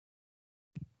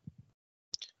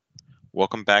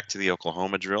Welcome back to the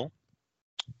Oklahoma Drill.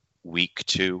 Week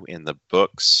 2 in the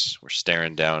books. We're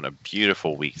staring down a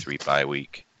beautiful week 3 bye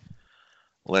week.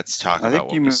 Let's talk about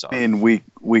what we saw. I think you mean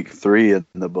week 3 in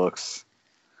the books.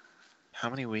 How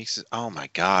many weeks? Oh my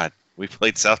God. We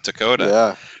played South Dakota.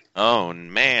 Yeah. Oh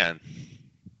man.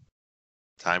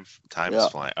 Time is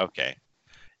flying. Okay.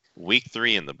 Week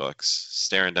 3 in the books.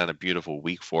 Staring down a beautiful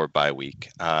week 4 bye week.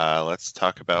 Let's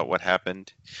talk about what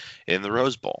happened in the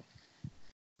Rose Bowl.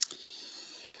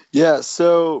 Yeah,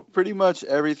 so pretty much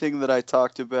everything that I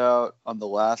talked about on the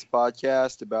last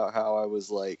podcast about how I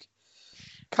was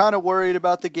kind of worried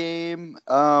about the game.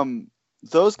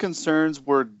 Those concerns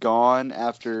were gone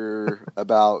after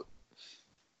about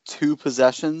 2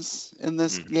 possessions in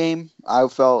this game. I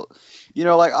felt,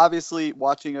 obviously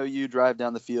watching OU drive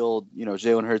down the field,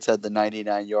 Jalen Hurts had the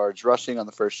 99 yards rushing on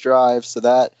the first drive. So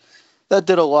that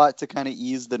did a lot to kind of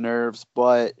ease the nerves.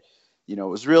 But, it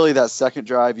was really that second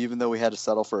drive, even though we had to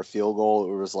settle for a field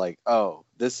goal, it was like, oh,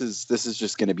 this is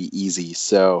just going to be easy.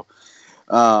 So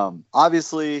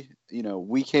obviously,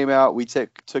 we came out, we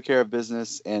took care of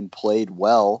business and played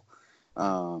well,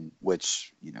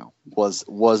 which,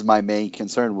 was my main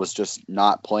concern, was just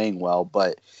not playing well.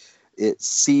 But it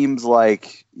seems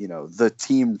like, the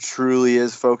team truly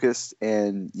is focused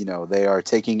and, they are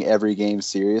taking every game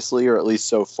seriously, or at least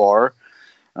so far.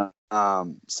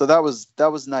 So that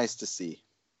was nice to see.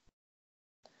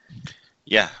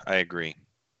 Yeah, I agree.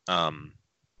 And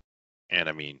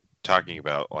I mean, talking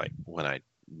about when I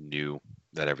knew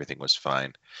that everything was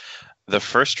fine. The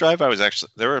first drive,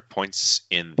 there were points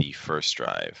in the first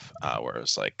drive where I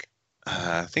was like,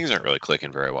 things aren't really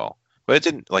clicking very well. But it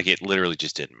didn't, it literally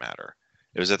just didn't matter.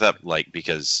 It was at that,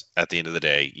 because at the end of the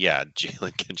day, yeah,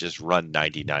 Jalen can just run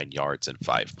 99 yards in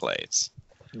 5 plays.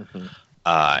 Mm-hmm.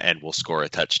 And we'll score a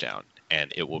touchdown,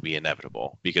 and it will be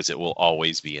inevitable because it will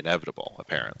always be inevitable,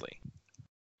 apparently.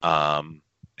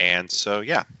 And so,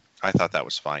 yeah, I thought that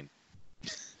was fine.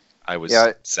 I was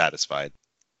satisfied.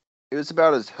 It was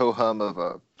about as ho-hum of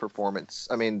a performance.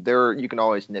 I mean, you can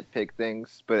always nitpick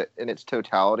things, but in its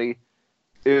totality,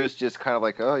 it was just kind of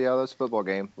like, oh, yeah, that's a football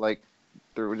game.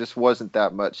 There just wasn't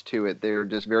that much to it. They were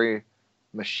just very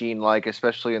machine-like,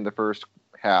 especially in the first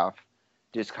half,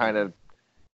 just kind of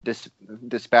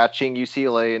dispatching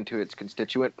UCLA into its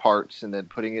constituent parts and then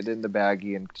putting it in the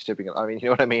baggie and shipping it. I mean, you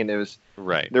know what I mean? It was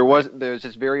right. There was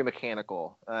just very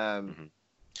mechanical,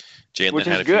 which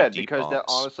is good because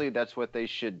honestly, that's what they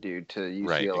should do to UCLA.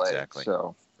 Right, exactly.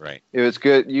 So right, it was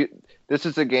good. This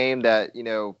is a game that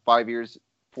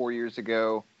 4 years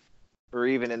ago, or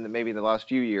even maybe the last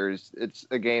few years, it's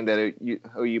a game that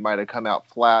OU might have come out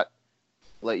flat,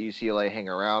 let UCLA hang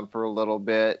around for a little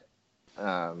bit.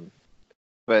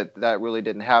 But that really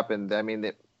didn't happen. I mean,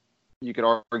 you could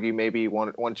argue maybe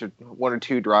one or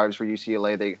two drives for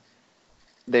UCLA,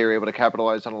 they were able to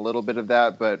capitalize on a little bit of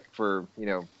that. But for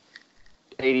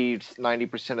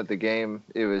 80-90% of the game,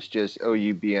 it was just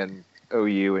OU being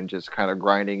OU and just kind of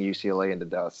grinding UCLA into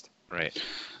dust. Right.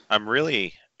 I'm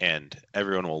really, and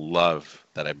everyone will love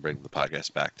that I bring the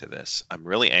podcast back to this, I'm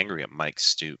really angry at Mike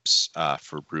Stoops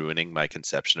for ruining my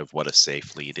conception of what a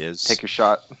safe lead is. Take your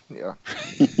shot. Yeah.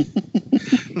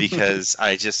 Because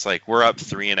I just we're up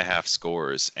 3.5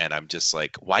 scores, and I'm just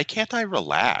like, why can't I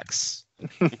relax?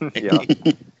 Yeah.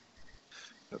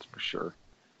 That's for sure.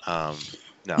 No.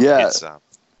 Yeah. It's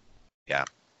yeah.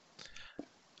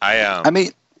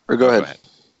 Or go ahead.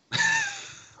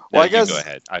 Well, I guess go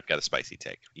ahead. I've got a spicy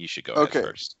take. You should go ahead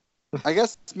first. I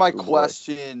guess my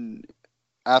question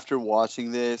after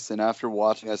watching this and after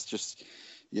watching us just,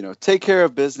 take care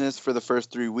of business for the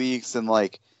first 3 weeks, and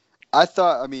I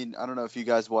thought, I don't know if you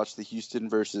guys watched the Houston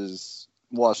versus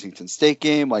Washington State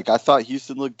game. I thought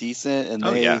Houston looked decent, and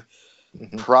they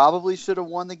probably should have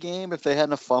won the game if they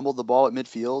hadn't fumbled the ball at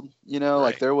midfield.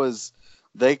 Right.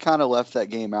 They kind of left that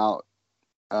game out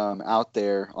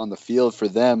there on the field for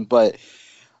them. But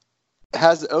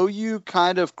has OU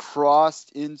kind of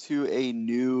crossed into a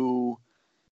new,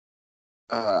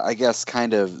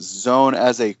 kind of zone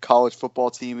as a college football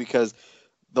team? Because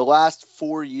the last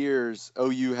 4 years,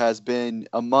 OU has been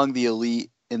among the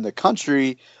elite in the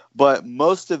country, but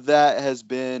most of that has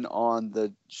been on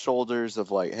the shoulders of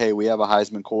hey, we have a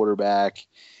Heisman quarterback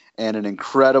and an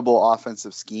incredible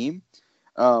offensive scheme.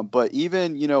 But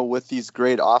even, with these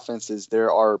great offenses,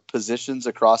 there are positions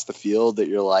across the field that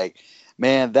you're like,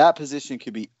 man, that position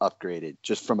could be upgraded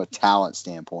just from a talent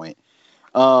standpoint.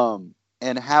 And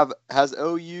has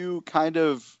OU kind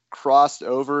of crossed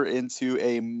over into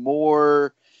a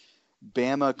more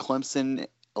Bama Clemson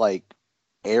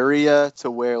area to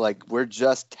where we're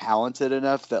just talented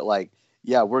enough that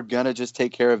yeah, we're gonna just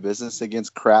take care of business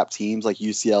against crap teams like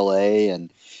UCLA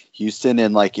and Houston,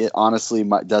 and like it honestly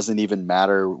doesn't even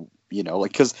matter,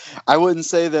 like because I wouldn't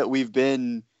say that we've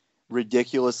been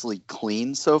ridiculously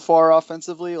clean so far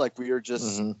offensively. Like we are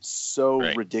just Mm-hmm. so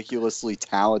Right. ridiculously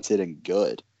talented and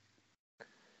good.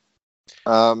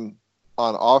 On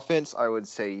offense, I would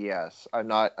say yes.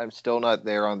 I'm still not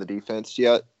there on the defense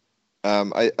yet.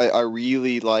 I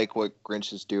really like what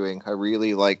Grinch is doing. I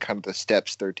really like kind of the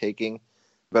steps they're taking,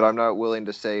 but I'm not willing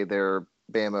to say they're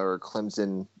Bama or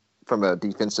Clemson from a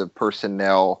defensive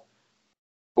personnel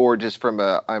or just from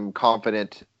I'm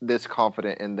this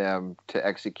confident in them to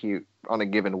execute on a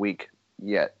given week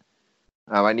yet.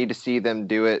 I need to see them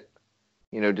do it,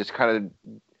 just kind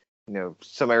of,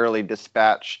 summarily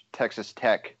dispatch Texas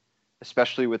Tech,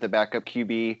 especially with the backup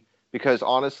QB, because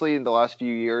honestly, in the last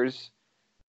few years,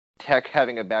 Tech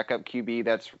having a backup QB,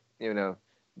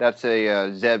 that's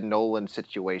a Zeb Nolan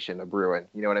situation, a Bruin.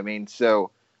 You know what I mean?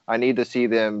 So I need to see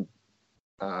them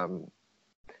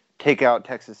take out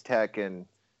Texas Tech and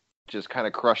just kind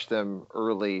of crush them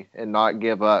early and not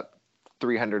give up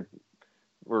 300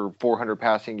 or 400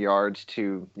 passing yards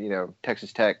to,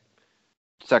 Texas Tech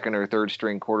second or third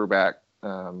string quarterback.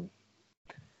 And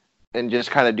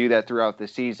just kind of do that throughout the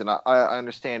season. I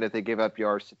understand if they give up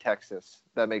yards to Texas.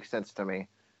 That makes sense to me.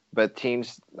 But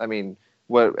teams,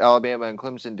 what Alabama and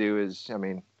Clemson do is,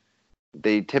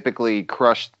 they typically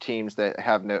crush teams that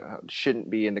shouldn't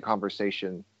be in the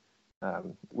conversation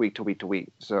week to week to week.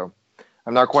 So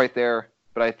I'm not quite there,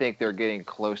 but I think they're getting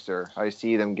closer. I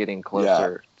see them getting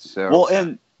closer. Yeah. So Well,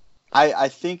 and I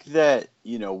think that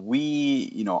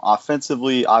we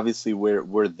offensively obviously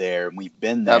we're there and we've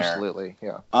been there. Absolutely,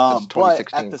 yeah. But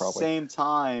at the probably. same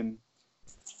time,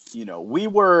 we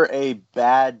were a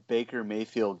bad Baker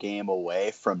Mayfield game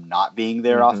away from not being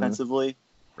there offensively.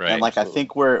 Right. And Absolutely. I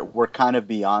think we're kind of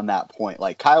beyond that point.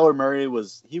 Like Kyler Murray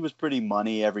was pretty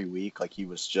money every week. Like he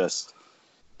was just,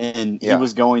 and he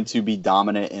was going to be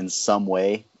dominant in some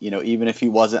way. Even if he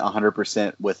wasn't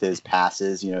 100% with his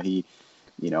passes, he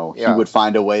would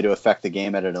find a way to affect the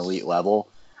game at an elite level.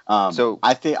 So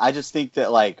I just think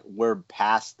that like we're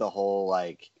past the whole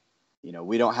like,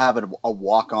 we don't have a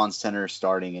walk-on center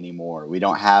starting anymore. We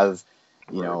don't have,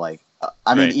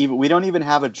 even we don't even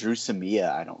have a Drew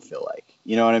Samia. I don't feel like,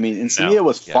 you know what I mean. And Samia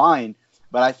was fine,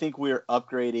 but I think we're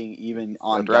upgrading even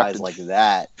on guys like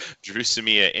that. Drew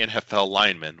Samia, NFL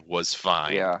lineman, was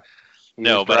fine. Yeah.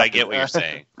 No, but I get what you're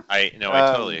saying. I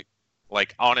totally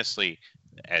like. Honestly,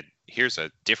 here's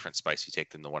a different spicy take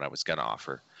than the one I was gonna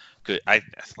offer. Could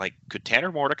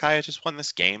Tanner Mordecai have just won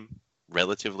this game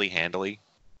relatively handily?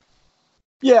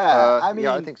 Yeah,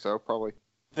 I think so. Probably.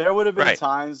 There would have been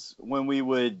times when we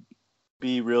would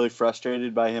be really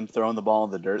frustrated by him throwing the ball in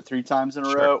the dirt 3 times in a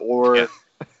row, or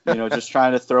just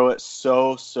trying to throw it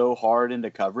so hard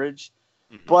into coverage.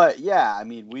 Mm-hmm. But yeah,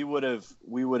 we would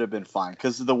have been fine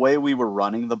because of the way we were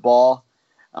running the ball.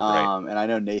 And I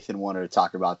know Nathan wanted to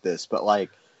talk about this, but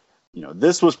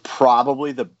this was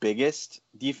probably the biggest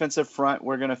defensive front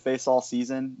we're going to face all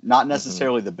season. Not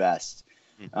necessarily the best,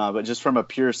 but just from a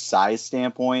pure size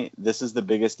standpoint, this is the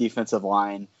biggest defensive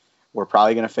line we're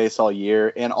probably going to face all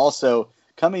year. And also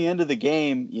coming into the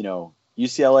game,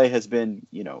 UCLA has been,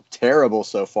 terrible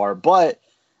so far, but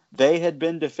they had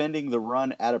been defending the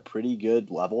run at a pretty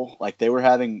good level. Like they were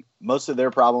having most of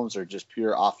their problems are just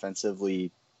pure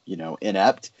offensively,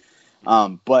 inept.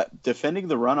 But defending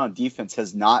the run on defense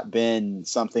has not been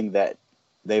something that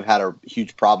they've had a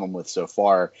huge problem with so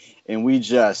far. And we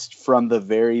just, from the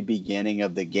very beginning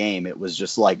of the game, it was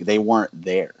just like they weren't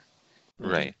there.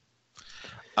 Right.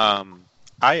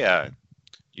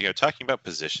 Talking about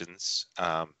positions,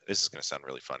 this is going to sound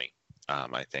really funny,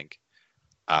 I think.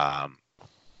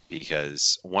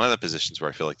 Because one of the positions where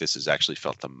I feel like this has actually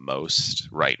felt the most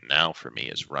right now for me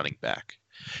is running back.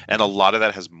 And a lot of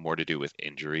that has more to do with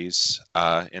injuries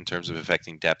in terms of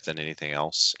affecting depth than anything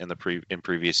else in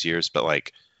previous years.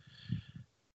 But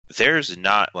there's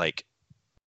not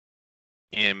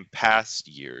in past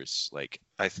years,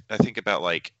 I think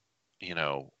about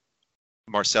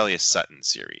Marcellus Sutton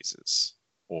series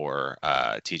or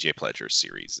TJ Pledger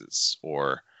series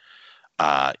or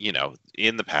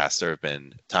in the past, there have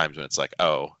been times when it's like,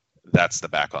 oh, that's the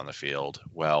back on the field.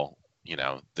 Well,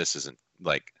 this isn't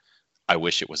I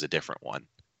wish it was a different one.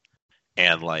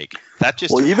 And that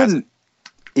just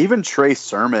even Trey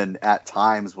Sermon at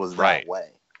times was that way,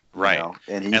 right?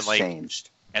 And he's changed.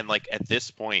 And at this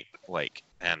point,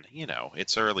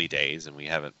 it's early days, and we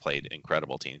haven't played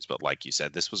incredible teams, but like you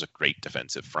said, this was a great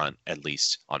defensive front, at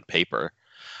least on paper,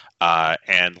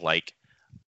 and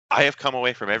I have come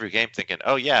away from every game thinking,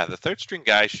 oh yeah, the third string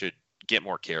guy should get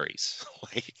more carries.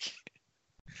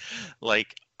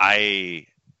 like I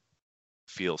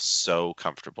feel so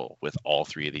comfortable with all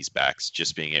three of these backs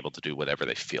just being able to do whatever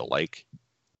they feel like.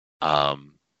 So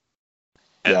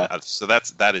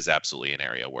that is absolutely an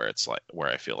area where it's like where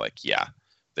I feel like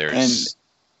there's.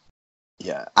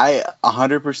 Yeah, I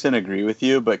 100% agree with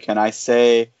you, but can I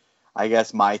say, I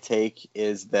guess my take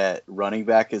is that running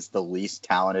back is the least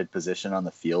talented position on the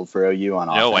field for OU on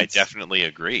offense. No, I definitely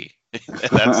agree.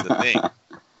 That's the thing.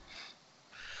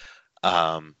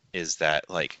 Is that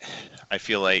like I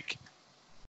feel like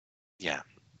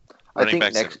I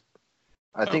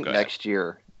think next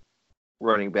year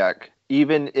running back,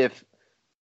 even if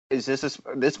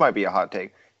this might be a hot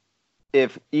take.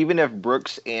 Even if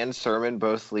Brooks and Sermon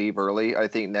both leave early, I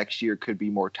think next year could be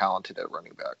more talented at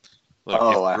running back. Look,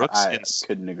 I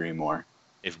couldn't agree more.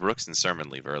 If Brooks and Sermon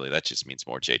leave early, that just means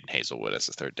more Jaden Hazelwood as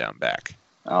a third down back.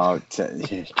 Oh,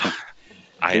 you're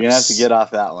gonna have to get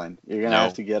off that one. You're gonna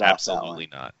have to get off that one. Absolutely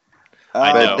not.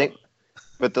 I know.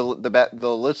 But the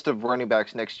list of running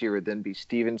backs next year would then be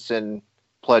Stevenson,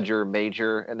 Pledger,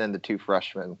 Major, and then the two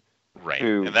freshmen. Right,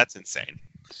 and that's insane.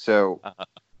 So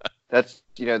that's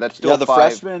still the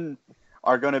freshmen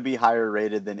are going to be higher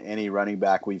rated than any running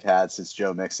back we've had since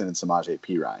Joe Mixon and Samaje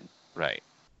Perine. Right.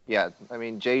 Yeah, I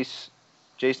mean Jace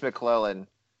McClellan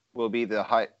will be the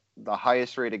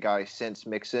highest rated guy since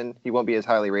Mixon. He won't be as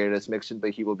highly rated as Mixon,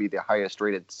 but he will be the highest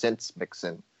rated since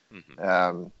Mixon.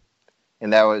 Mm-hmm.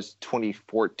 And that was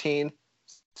 2014,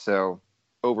 so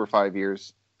over 5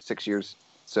 years, 6 years.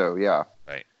 So yeah.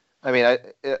 Right. I mean,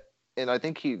 I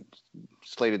think he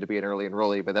slated to be an early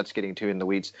enrollee, but that's getting too in the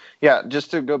weeds. Yeah,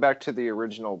 just to go back to the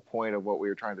original point of what we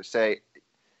were trying to say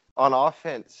on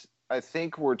offense, I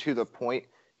think we're to the point.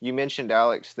 You mentioned,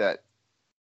 Alex, that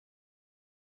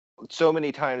so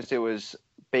many times it was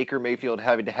Baker Mayfield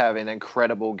having to have an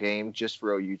incredible game just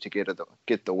for OU to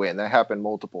get the win. That happened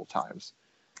multiple times.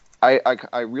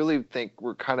 I really think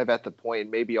we're kind of at the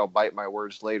point, maybe I'll bite my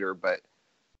words later, but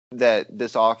that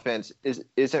this offense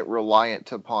isn't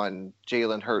reliant upon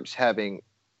Jalen Hurts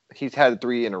he's had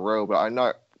 3 in a row, but I'm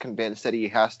not convinced that he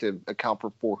has to account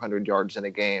for 400 yards in a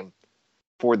game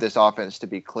for this offense to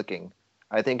be clicking.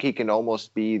 I think he can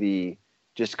almost be the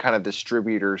just kind of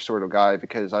distributor sort of guy,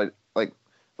 because I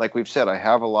like we've said, I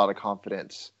have a lot of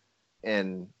confidence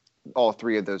in all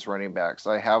 3 of those running backs.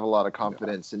 I have a lot of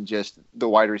confidence in just the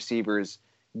wide receivers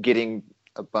getting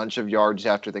a bunch of yards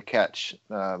after the catch.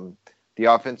 The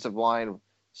offensive line,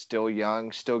 still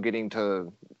young, still getting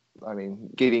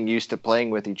used to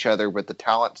playing with each other, but the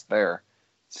talent's there.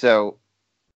 So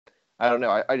I don't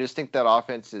know. I just think that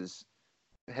offense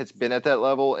has been at that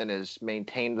level and has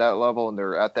maintained that level, and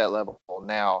they're at that level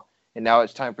now. And now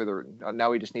it's time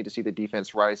now we just need to see the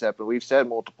defense rise up. And we've said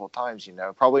multiple times,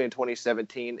 probably in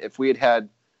 2017, if we had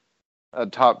a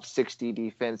top 60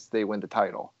 defense, they win the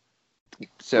title.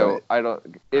 So right.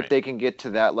 If they can get to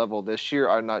that level this year,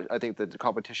 I think that the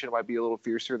competition might be a little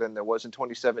fiercer than there was in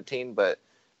 2017, but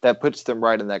that puts them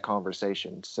right in that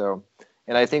conversation. So,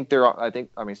 and I think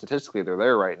statistically they're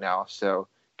there right now. So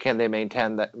can they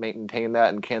maintain that,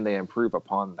 and can they improve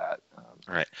upon that?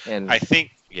 Right. And I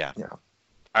think,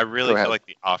 I really feel like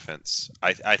the offense,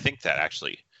 I think that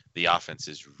actually the offense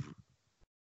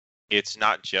it's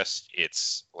not just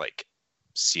its like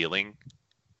ceiling,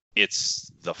 it's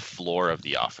the floor of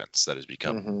the offense that has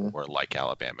become more like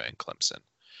Alabama and Clemson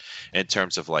in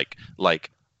terms of like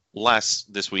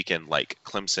this weekend, like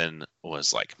Clemson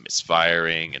was like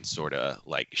misfiring and sort of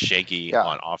like shaky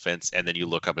on offense. And then you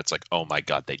look up, it's like, oh my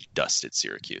God, they dusted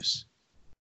Syracuse.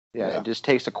 Yeah. It just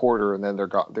takes a quarter and then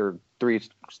they're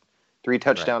three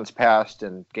touchdowns passed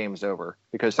and game's over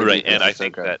because right. And I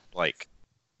think that like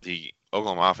the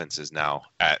Oklahoma offense is now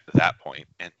at that point,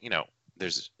 and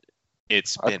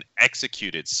it's been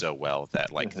executed so well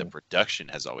that like the production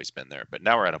has always been there. But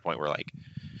now we're at a point where like,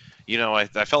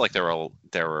 I felt like there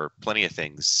were plenty of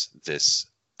things that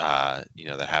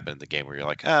happened in the game where you're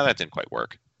like, that didn't quite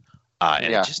work. But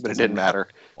it didn't matter.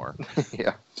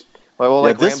 Yeah. Well,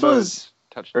 like Rambo's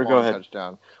touchdown. Well,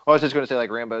 I was just going to say,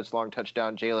 like, Rambo's long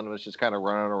touchdown, Jalen was just kind of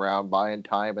running around buying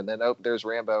time, and then there's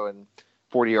Rambo and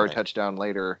 40-yard touchdown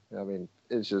later. I mean,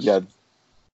 it's just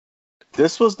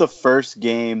This was the first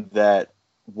game that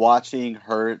watching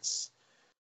Hurts,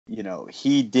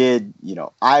 he did,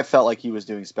 I felt like he was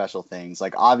doing special things.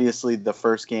 Like, obviously, the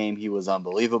first game he was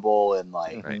unbelievable and,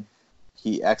 like,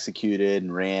 he executed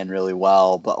and ran really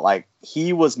well. But, like,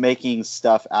 he was making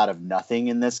stuff out of nothing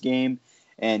in this game.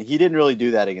 And he didn't really do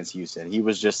that against Houston. He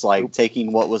was just, like,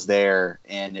 taking what was there,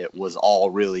 and it was all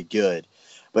really good.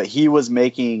 But he was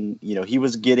making, he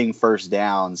was getting first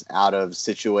downs out of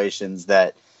situations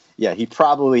that, he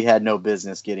probably had no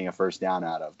business getting a first down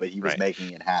out of, but he was Right.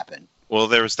 making it happen. Well,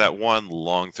 there was that one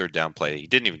long third down play. He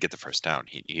didn't even get the first down.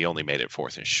 He only made it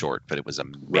 4th and short, but it was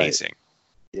amazing.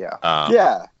 Yeah.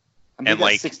 Yeah. I mean, and he got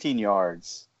like 16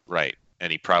 yards. Right.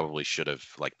 And he probably should have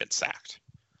like been sacked.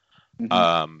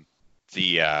 Mhm.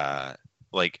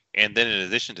 And then in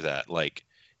addition to that, like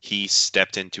he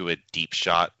stepped into a deep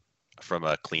shot from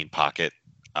a clean pocket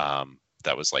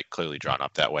that was like clearly drawn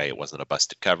up that way. It wasn't a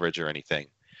busted coverage or anything.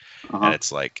 And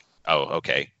it's like, oh,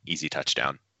 okay, easy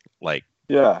touchdown. Like,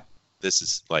 Yeah. this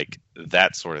is like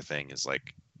that sort of thing is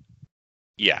like,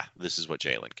 yeah, this is what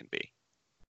Jalen can be.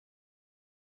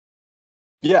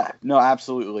 Yeah, no,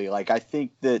 absolutely. Like, I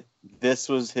think this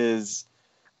was his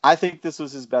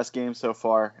best game so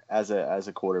far as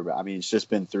a quarterback. I mean, it's just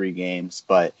been 3 games,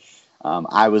 but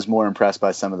I was more impressed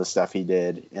by some of the stuff he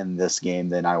did in this game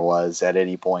than I was at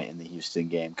any point in the Houston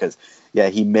game. Because, yeah,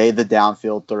 he made the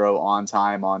downfield throw on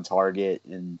time, on target,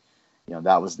 and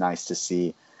that was nice to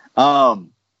see.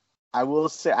 I will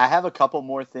say I have a couple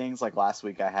more things. Like last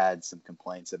week, I had some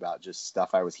complaints about just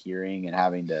stuff I was hearing and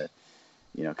having to,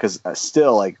 because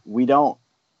still, like, we don't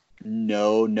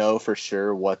know for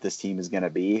sure what this team is going to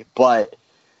be, but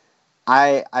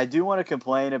I do want to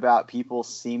complain about people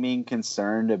seeming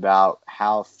concerned about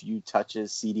how few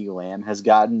touches CeeDee Lamb has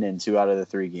gotten in 2 out of the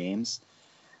 3 games.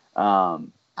 I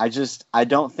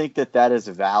don't think that is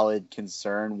a valid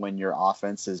concern when your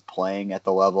offense is playing at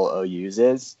the level OU's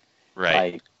is.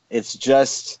 Right. Like, it's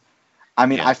just, I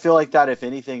mean, Yeah. I feel like that, if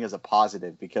anything, is a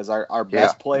positive because our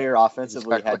best player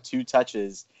offensively had 2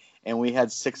 touches and we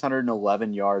had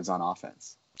 611 yards on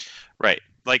offense. Right.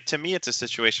 Like, to me, it's a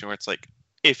situation where it's like,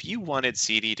 if you wanted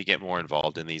CD to get more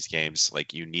involved in these games,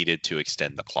 like, you needed to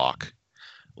extend the clock.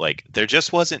 Like, there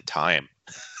just wasn't time.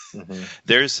 Mm-hmm.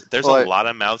 There's a lot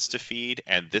of mouths to feed,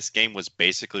 and this game was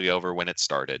basically over when it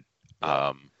started.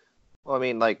 Yeah. Well, I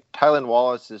mean, like, Tylan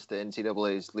Wallace is the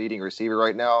NCAA's leading receiver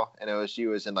right now, and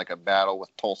OSU is in like a battle with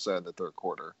Tulsa in the 3rd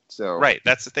quarter. So right,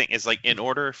 that's the thing. Is like in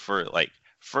order for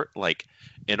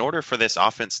this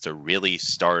offense to really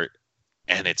start,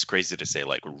 and it's crazy to say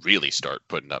like really start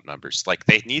putting up numbers, like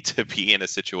they need to be in a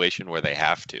situation where they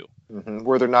have to,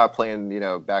 where they're not playing,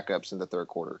 backups in the 3rd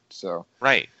quarter. So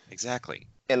right, exactly.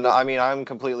 And I mean, I'm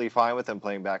completely fine with them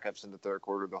playing backups in the 3rd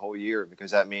quarter the whole year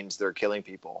because that means they're killing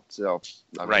people. So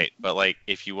right, but like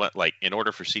if you want, like, in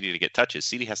order for CD to get touches,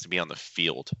 CD has to be on the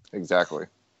field. Exactly.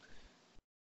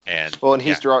 And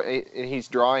he's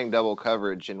drawing double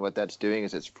coverage, and what that's doing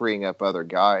is it's freeing up other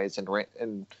guys,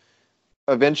 and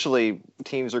eventually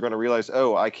teams are going to realize,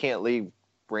 oh, I can't leave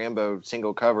Rambo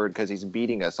single covered because he's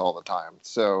beating us all the time.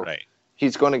 So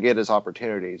he's going to get his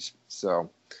opportunities. So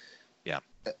yeah.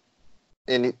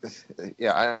 And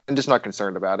I'm just not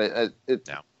concerned about it. I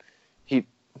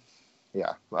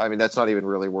mean, that's not even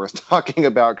really worth talking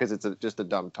about because it's just a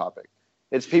dumb topic.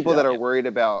 It's people that are worried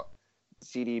about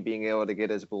CD being able to get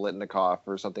his Biletnikoff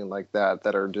or something like that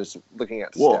are just looking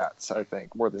at stats, I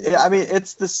think, more than I mean,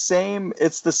 it's the same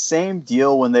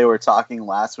deal when they were talking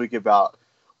last week about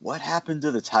what happened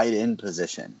to the tight end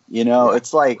position.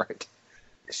 It's like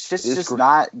it's just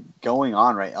not going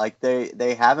on right. Like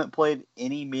they haven't played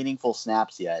any meaningful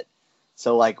snaps yet.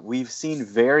 So like we've seen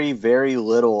very, very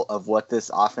little of what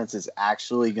this offense is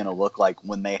actually going to look like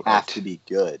when they have to be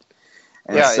good.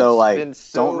 And so like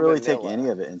don't really take any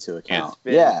of it into account.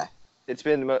 It's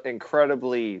been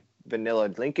incredibly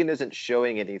vanilla. Lincoln isn't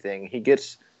showing anything. He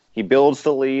builds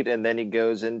the lead and then he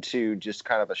goes into just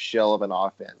kind of a shell of an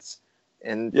offense.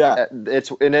 And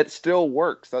it still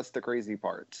works. That's the crazy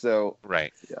part. So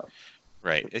it's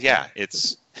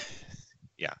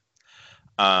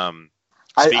I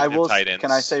will.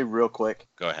 Can I say real quick?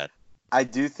 Go ahead. I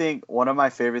do think one of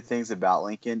my favorite things about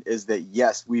Lincoln is that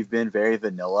yes, we've been very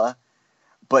vanilla,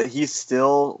 but he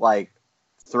still like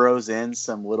throws in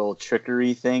some little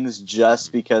trickery things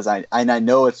just because I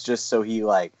know it's just so he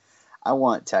like I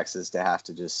want Texas to have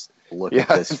to just look at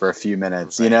this for a few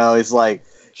minutes. He's like.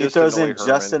 He throws in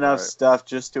just enough stuff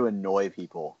just to annoy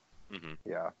people. Mm-hmm.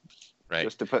 Yeah, right.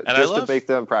 Just to make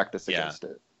them practice against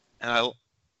it. And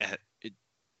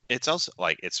it's also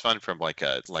like it's fun from like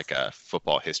a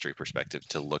football history perspective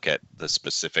to look at the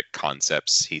specific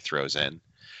concepts he throws in,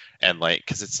 and like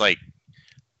because it's like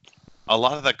a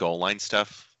lot of the goal line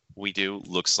stuff we do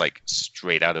looks like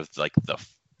straight out of like the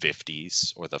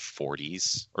 50s or the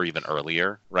 40s or even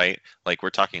earlier, right? Like we're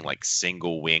talking like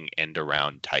single wing end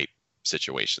around type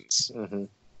situations. Mm-hmm.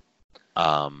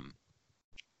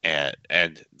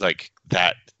 And like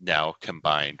that now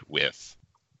combined with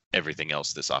everything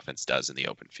else this offense does in the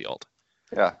open field.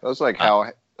 Yeah, that was like how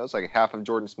half of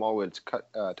Jordan Smallwood's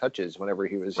touches whenever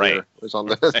he was Right. here. Was on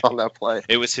that play.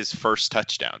 It was his first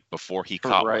touchdown before he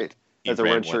caught one. Right. He As a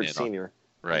ran redshirt senior.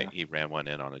 Right. Yeah. He ran one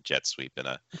in on a jet sweep in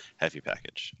a heavy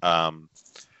package.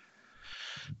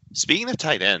 Speaking of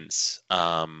tight ends,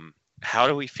 how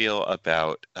do we feel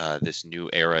about this new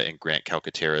era in Grant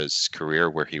Calcaterra's career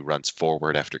where he runs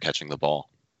forward after catching the ball?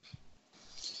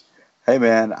 Hey,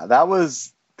 man, that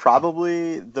was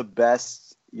probably the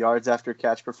best yards after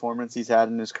catch performance he's had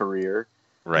in his career.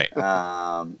 Right.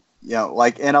 And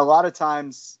a lot of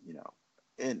times,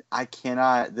 and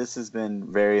this has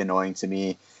been very annoying to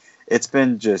me. It's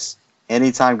been just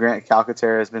anytime Grant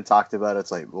Calcaterra has been talked about, it's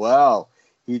like, well,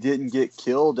 he didn't get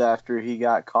killed after he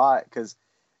got caught. Because,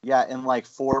 in like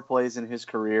 4 plays in his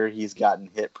career, he's gotten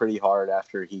hit pretty hard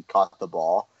after he caught the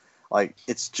ball. Like,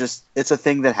 it's a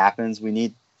thing that happens. We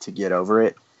need to get over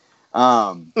it.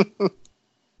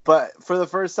 But for the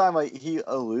first time, like, he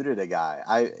eluded a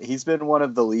guy. He's been one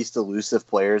of the least elusive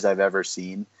players I've ever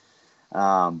seen.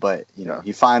 But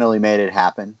he finally made it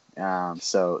happen.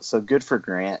 So good for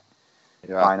Grant.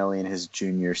 Yeah. Finally in his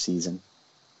junior season.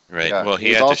 Right. Yeah, well,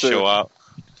 he had to show up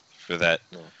for that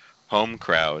home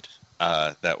crowd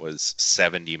that was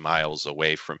 70 miles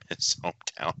away from his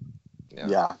hometown.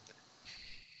 Yeah.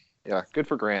 Yeah. Good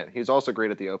for Grant. He's also great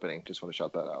at the opening. Just want to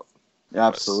shout that out. Yeah,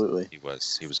 absolutely. He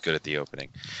was good at the opening.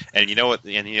 And you know what?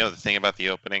 And the thing about the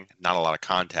opening, not a lot of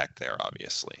contact there,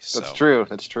 obviously. So.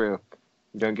 That's true.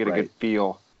 You don't get a good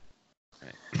feel.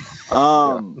 Right.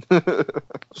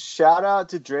 Shout out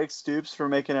to Drake Stoops for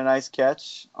making a nice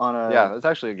catch on a. Yeah, that's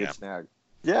actually a good snag.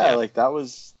 Yeah, like that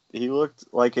was. He looked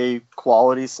like a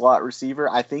quality slot receiver.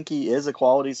 I think he is a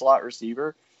quality slot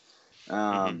receiver.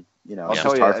 It's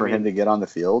just hard for him to get on the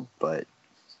field, but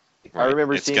I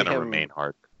remember it's seeing gonna him remain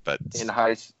hard. But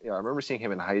I remember seeing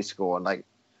him in high school, and like,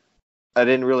 I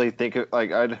didn't really think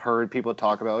I'd heard people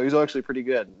talk about he's actually pretty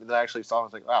good. And then I actually saw him, I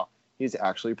was like, wow, he's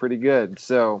actually pretty good.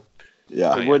 So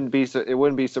it wouldn't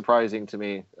be surprising to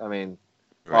me. I mean,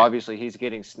 obviously he's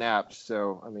getting snaps,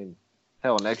 so I mean,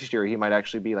 hell, next year he might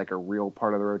actually be like a real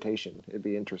part of the rotation. It'd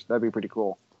be interesting. That'd be pretty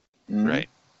cool. Mm-hmm. Right.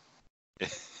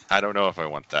 I don't know if I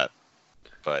want that,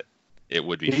 but it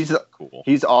would be cool.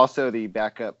 He's also the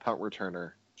backup punt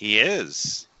returner. He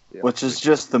is. Yeah. Which is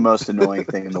just the most annoying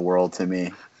thing in the world to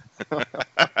me.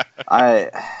 I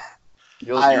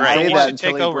want to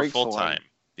take over full time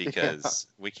because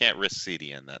we can't risk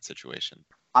CD in that situation.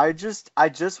 I just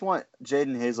want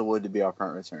Jaden Hazelwood to be our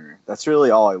punt returner. That's really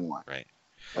all I want. Right.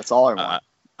 That's all I want.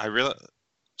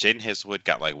 Jaden Hazelwood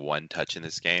got like 1 touch in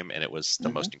this game, and it was the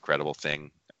most incredible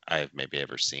thing I've maybe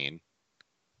ever seen.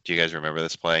 Do you guys remember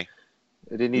this play?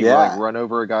 Didn't he run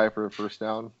over a guy for a first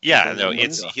down? Yeah, no,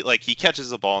 he catches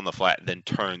the ball in the flat, then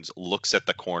turns, looks at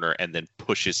the corner, and then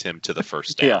pushes him to the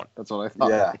first down. Yeah, that's what I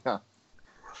thought. Yeah.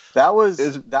 That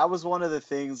was one of the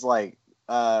things, like,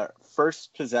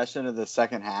 first possession of the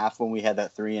second half when we had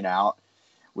that 3 and out.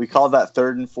 We called that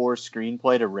 3rd and 4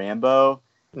 screenplay to Rambo.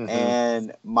 Mm-hmm.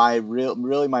 And my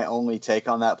only take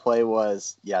on that play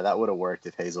was, that would have worked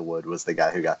if Hazelwood was the guy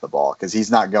who got the ball, because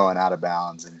he's not going out of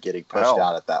bounds and getting pushed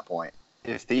out at that point.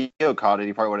 If Theo caught it,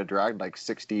 he probably would have dragged like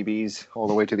 6 DBs all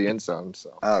the way to the end zone.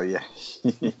 So. Oh yeah,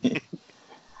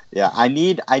 yeah. I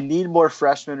need more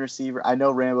freshman receiver. I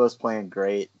know Rambo's playing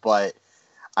great, but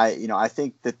I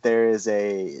think that there's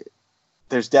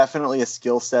definitely a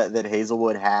skill set that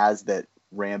Hazelwood has that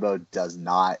Rambo does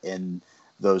not in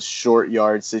those short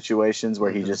yard situations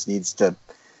where he just needs to,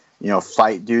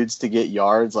 fight dudes to get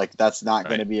yards. Like, that's not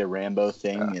going to be a Rambo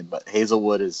thing. But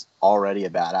Hazelwood is already a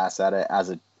badass at it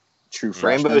as a true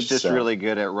freshman. Rambo's just really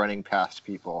good at running past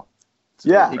people.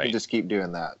 So he can just keep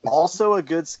doing that. Also a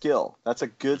good skill. That's a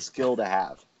good skill to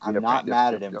have. I'm not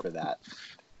mad at him for that.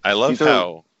 I love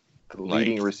how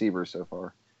leading receiver so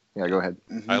far. Yeah, go ahead.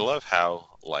 I love how,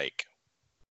 like,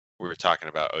 we were talking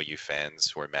about OU fans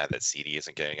who are mad that CD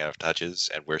isn't getting enough touches,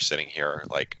 and we're sitting here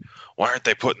like, why aren't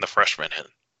they putting the freshmen in?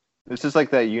 This is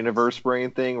like that universe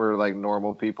brain thing where like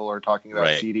normal people are talking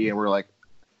about CD, and we're like,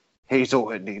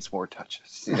 Hazelwood needs more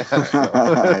touches.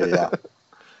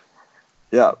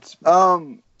 Yeah.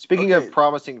 Speaking of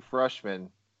promising freshmen,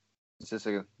 is this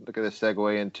look at the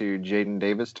segue into Jaden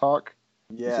Davis talk?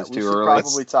 Yeah, we should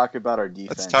probably talk about our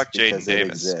defense. Let's talk Jaden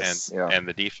Davis and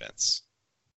the defense.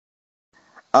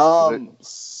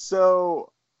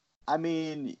 So, I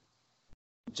mean,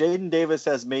 Jaden Davis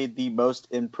has made the most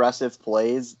impressive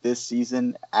plays this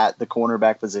season at the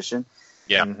cornerback position.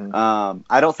 Yeah. Mm-hmm.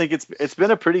 I don't think it's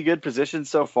been a pretty good position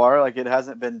so far. Like, it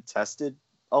hasn't been tested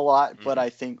a lot, but I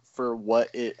think for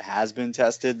what it has been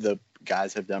tested, the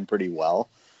guys have done pretty well.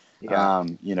 Yeah.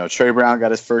 Trey Brown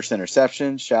got his first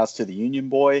interception. Shouts to the Union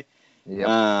boy.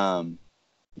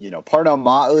 Yep. Parnell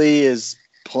Motley is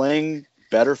playing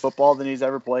better football than he's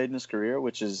ever played in his career,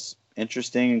 which is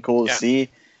interesting and cool to see.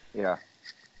 Yeah.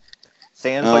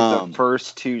 Sans like the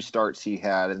first 2 starts he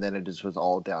had, and then it just was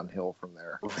all downhill from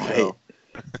there. Right. So.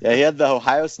 Yeah, he had the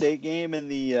Ohio State game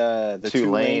and the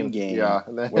Tulane game,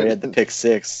 where he had the pick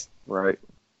 6. Right.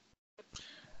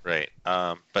 Right.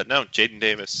 But no, Jaden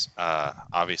Davis,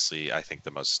 obviously, I think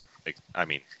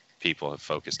people have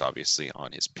focused obviously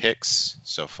on his picks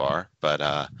so far,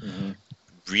 but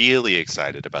really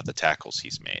excited about the tackles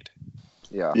he's made.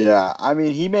 Yeah. Yeah. I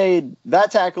mean, he made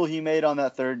that tackle he made on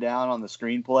that 3rd down on the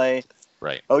screenplay.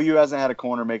 Right. OU hasn't had a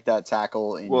corner make that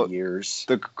tackle in years.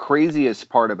 The craziest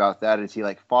part about that is he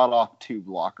fought off 2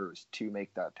 blockers to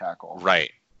make that tackle.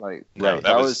 Right. That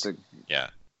was yeah.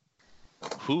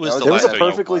 Who was it was a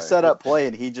perfectly set up play,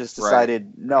 and he just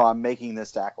decided, no, I'm making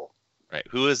this tackle. Right.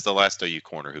 Who is the last OU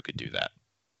corner who could do that?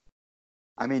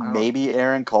 I mean, maybe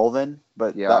Aaron Colvin,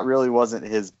 but that really wasn't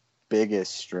his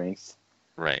biggest strength.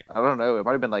 Right. I don't know. It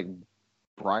might have been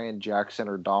Brian Jackson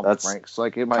or Dom Franks.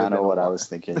 It might have been what I was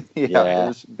thinking.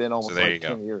 It's been almost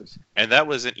 10 years. And that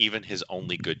wasn't even his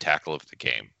only good tackle of the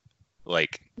game.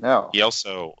 No. He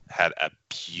also had a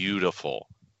beautiful,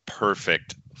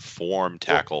 perfect form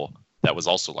tackle that was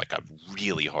also a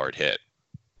really hard hit.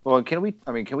 Well, can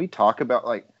we talk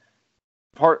about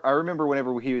I remember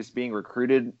whenever he was being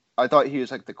recruited, I thought he was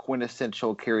the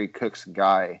quintessential Kerry Cooks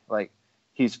guy.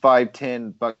 He's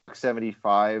 5'10",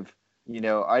 $175.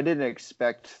 I didn't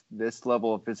expect this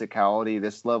level of physicality,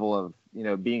 this level of,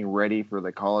 being ready for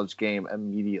the college game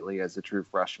immediately as a true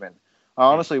freshman. I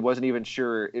honestly wasn't even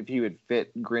sure if he would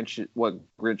fit what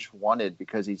Grinch wanted,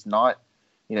 because he's not,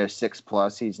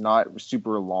 6+. He's not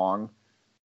super long,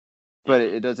 but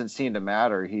it doesn't seem to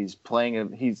matter. He's playing him.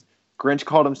 Grinch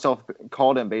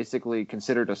called him basically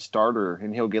considered a starter,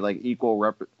 and he'll get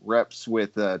equal reps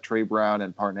with Trey Brown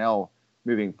and Parnell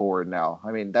moving forward now.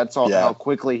 I mean, that's how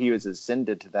quickly he was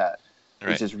ascended to that.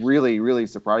 Right. It's just really, really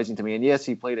surprising to me. And yes,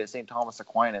 he played at St. Thomas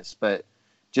Aquinas, but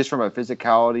just from a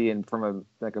physicality and from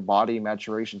a body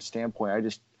maturation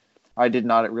standpoint, I did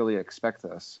not really expect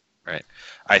this. Right.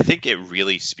 I think it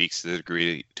really speaks to the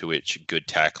degree to which good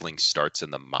tackling starts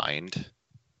in the mind.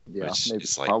 Yeah, maybe,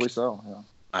 probably so. Yeah.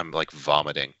 I'm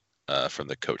vomiting from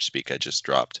the coach speak I just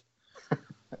dropped.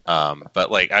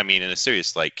 But in a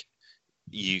serious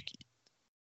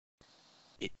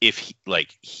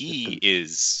he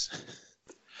is.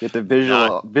 You have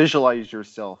to visualize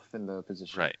yourself in the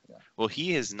position. Right. Yeah. Well,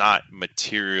 he is not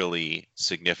materially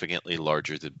significantly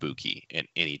larger than Buki in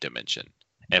any dimension.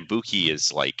 And Buki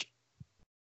is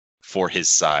for his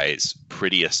size,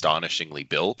 pretty astonishingly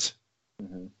built.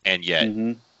 Mm-hmm. And yet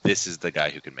this is the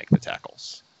guy who can make the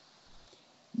tackles.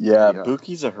 Yeah,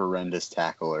 Buki's a horrendous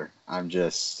tackler.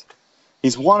 He's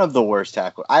one of the worst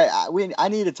tacklers. I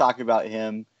need to talk about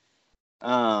him.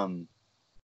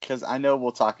 Because I know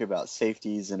we'll talk about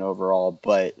safeties and overall,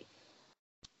 but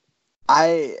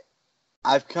I've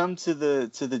come to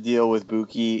the deal with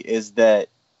Buki is that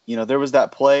there was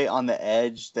that play on the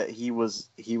edge that he was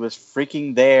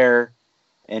freaking there,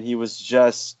 and he was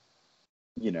just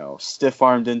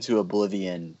stiff-armed into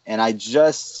oblivion, and I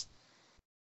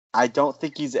don't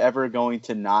think he's ever going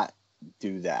to not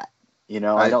do that.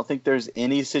 I don't think there's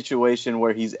any situation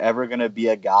where he's ever going to be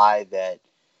a guy that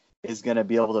is going to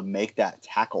be able to make that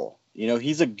tackle.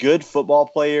 He's a good football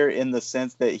player in the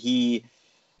sense that he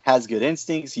has good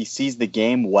instincts. He sees the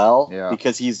game well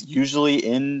because he's usually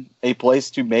in a place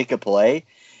to make a play.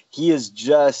 He is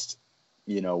just,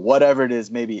 whatever it is,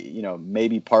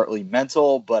 maybe partly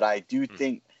mental, but I do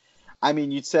think,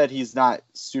 you said he's not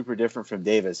super different from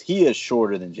Davis. He is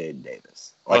shorter than Jaden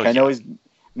Davis. I know he's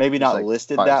maybe not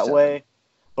listed that way.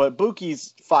 But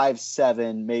Buki's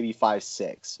 5'7", maybe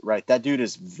 5'6", right? That dude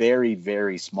is very,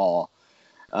 very small.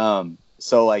 I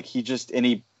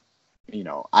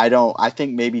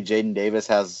think maybe Jaden Davis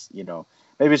has,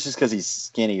 maybe it's just because he's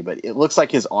skinny, but it looks like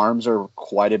his arms are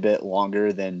quite a bit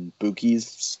longer than Buki's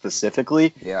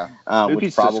specifically. Yeah.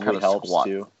 Which probably helps squat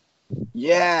too.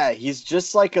 Yeah, he's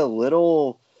just a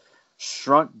little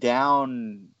shrunk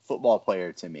down football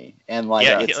player to me, and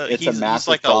it's a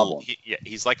massive problem.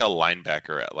 He's like a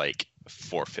linebacker at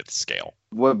 4/5 scale.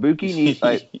 What Buki needs,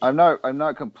 I'm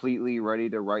not completely ready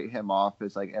to write him off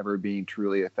as ever being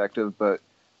truly effective, but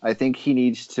I think they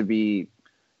need to be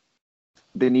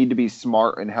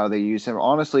smart in how they use him.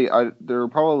 Honestly, there are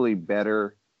probably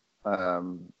better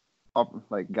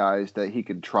guys that he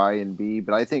could try and be,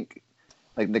 but I think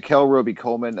Nikel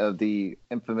Roby-Coleman of the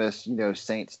infamous,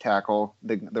 Saints tackle,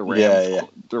 the Rams,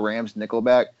 the Rams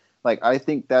nickelback. I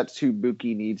think that's who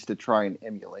Buki needs to try and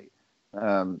emulate.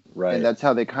 Right. And that's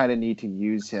how they kind of need to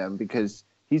use him because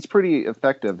he's pretty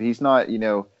effective. He's not,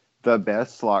 the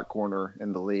best slot corner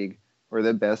in the league or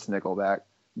the best nickelback,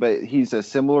 but he's a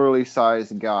similarly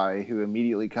sized guy who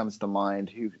immediately comes to mind.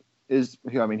 He's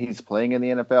playing in the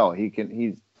NFL.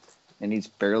 He's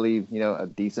fairly, a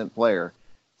decent player.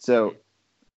 So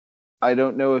I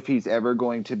don't know if he's ever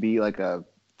going to be like a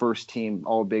first team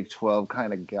All Big 12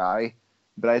 kind of guy,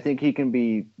 but I think he can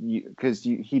be because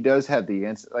he does have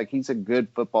he's a good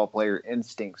football player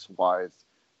instincts wise.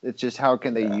 It's just how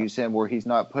can they use him where he's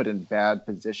not put in bad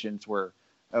positions where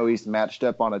he's matched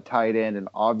up on a tight end and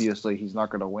obviously he's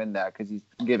not going to win that because he's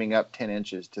giving up 10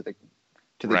 inches to the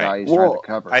guy he's trying to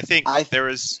cover. There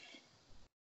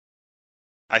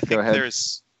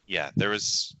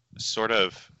was sort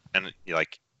of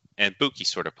and Buki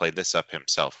sort of played this up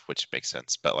himself, which makes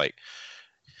sense. But like,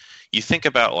 you think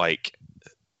about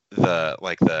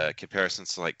the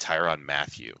comparisons to like Tyrann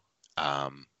Mathieu,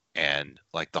 and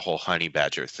like the whole honey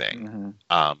badger thing,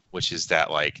 which is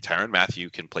that like Tyrann Mathieu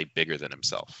can play bigger than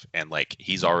himself, and like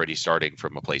he's already starting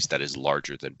from a place that is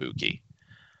larger than Buki.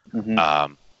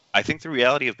 I think the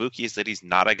reality of Buki is that he's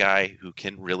not a guy who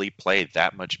can really play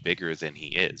that much bigger than he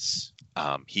is.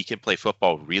 He can play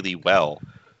football really well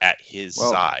at his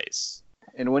size.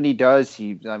 And when he does,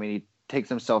 he takes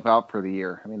himself out for the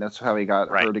year. I mean, that's how he got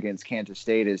hurt against Kansas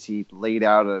State is he laid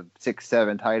out a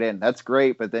 6'7" tight end. That's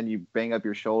great, but then you bang up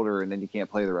your shoulder and then you can't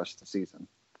play the rest of the season.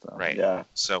 So, right. Yeah.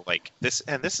 So like this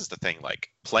is the thing, like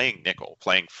playing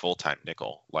full-time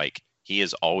nickel, like he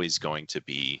is always going to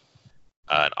be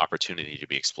an opportunity to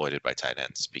be exploited by tight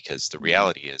ends because the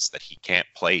reality is that he can't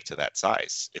play to that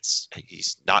size.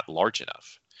 He's not large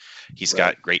enough. He's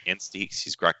got great instincts.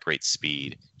 He's got great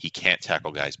speed. He can't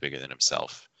tackle guys bigger than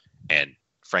himself. And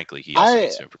frankly, he also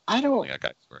needs to improve a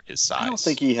guy for his size. I don't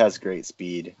think he has great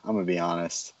speed. I'm going to be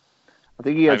honest. I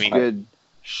think he has good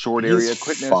short area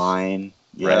quickness. Fine.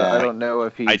 Yeah. Right? I don't know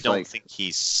if he's I don't think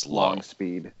he's slow. Long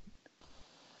speed.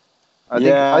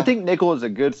 I think nickel is a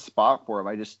good spot for him.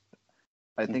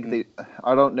 I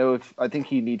think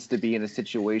he needs to be in a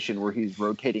situation where he's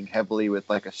rotating heavily with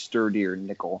like a sturdier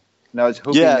nickel. And I was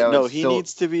hoping he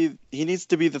needs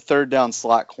to be the third down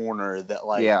slot corner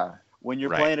that when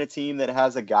you're playing a team that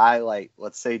has a guy like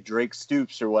let's say Drake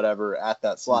Stoops or whatever at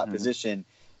that slot position,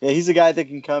 he's a guy that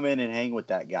can come in and hang with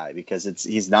that guy because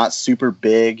he's not super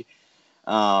big.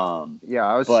 I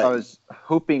was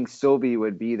hoping Sylvie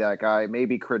would be that guy.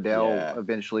 Maybe Cradell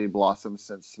eventually blossoms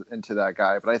into that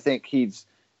guy, but I think he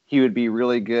would be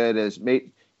really good as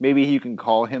maybe you can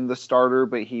call him the starter,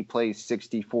 but he plays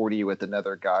 60-40 with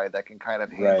another guy that can kind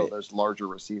of handle those larger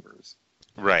receivers.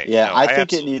 Right. Yeah, no, I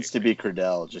think it needs to be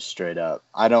Cradell, just straight up.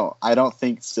 I don't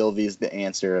think Sylvie's the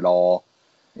answer at all.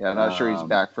 Yeah, I'm not sure he's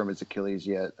back from his Achilles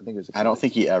yet. I don't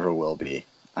think he ever will be.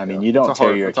 I mean, you don't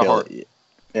tear your Achilles.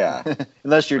 Yeah.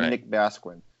 Unless you're Nick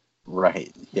Basquin.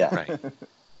 Right. Yeah.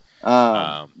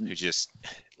 Right. Who just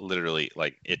literally,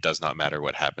 like, it does not matter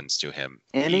what happens to him.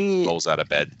 He rolls out of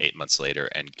bed 8 months later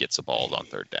and gets a ball on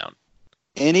third down.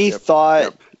 Any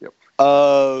thought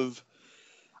of,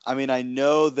 I mean, I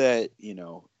know that,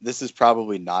 this is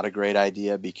probably not a great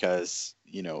idea because,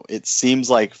 it seems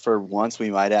like for once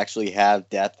we might actually have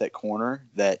depth at corner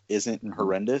that isn't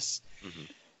horrendous.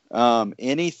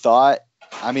 Any thought,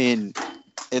 I mean,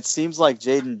 it seems like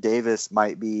Jaden Davis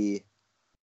might be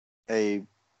a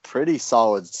pretty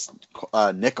solid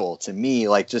nickel to me,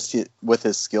 like just with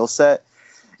his skill set.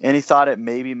 Any thought at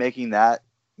maybe making that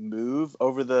move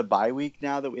over the bye week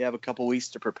now that we have a couple weeks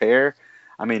to prepare?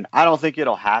 I mean, I don't think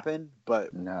it'll happen, but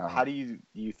how do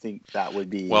you think that would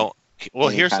be? Well,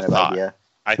 here's the thought. Idea?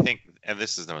 I think, and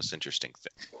this is the most interesting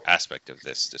aspect of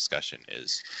this discussion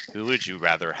is who would you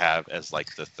rather have as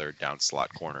like the third down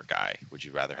slot corner guy? Would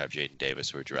you rather have Jaden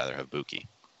Davis or would you rather have Buki?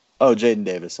 Oh, Jaden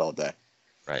Davis all day.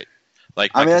 Right. Like,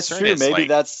 I mean, that's true.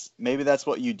 Maybe that's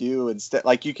what you do instead.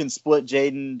 Like, you can split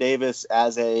Jaden Davis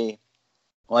as a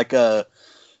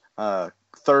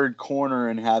third corner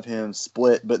and have him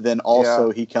split, but then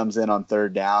also he comes in on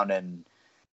third down, and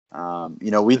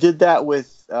we did that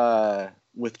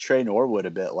with Trey Norwood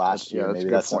a bit last year. Maybe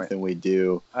that's something we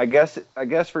do. I guess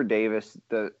for Davis,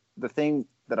 the thing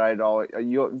that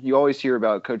you always hear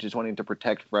about coaches wanting to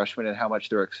protect freshmen and how much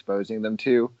they're exposing them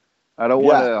to. I don't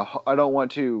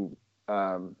want to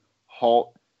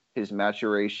halt his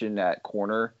maturation at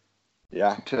corner.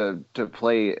 Yeah. To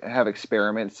have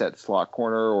experiments at slot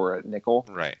corner or at nickel.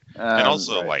 Right. And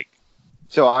also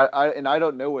so I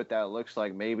don't know what that looks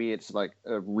like. Maybe it's like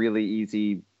a really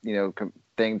easy,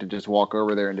 thing to just walk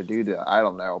over there and to do that. I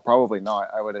don't know. Probably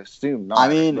not. I would assume not. I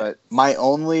mean, but my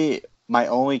only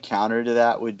counter to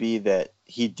that would be that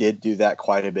he did do that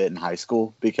quite a bit in high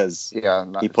school because Yeah,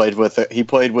 he played with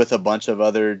a bunch of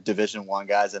other Division I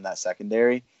guys in that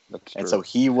secondary, that's and true. so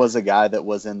he was a guy that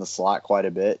was in the slot quite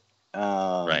a bit.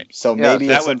 Right. So Yeah, maybe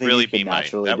That it's would something really you could be my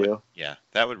naturally do.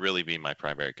 that would really be my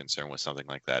primary concern with something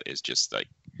like that is just like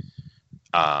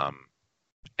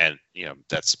and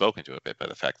that's spoken to a bit by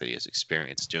the fact that he has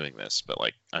experience doing this, but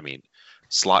like I mean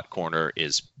slot corner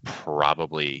is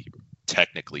probably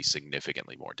technically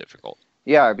significantly more difficult.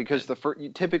 Yeah, because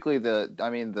typically the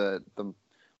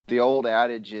old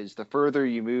adage is the further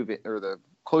you move it or the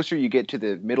closer you get to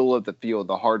the middle of the field,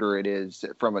 the harder it is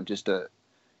from a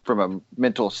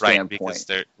mental Right, because standpoint.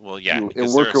 there And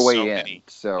because there work are your so way in. many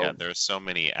So there are so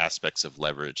many aspects of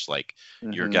leverage. Like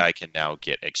your mhm. guy can now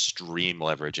get extreme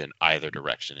leverage in either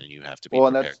direction, and you have to be Well,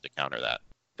 and prepared to counter that.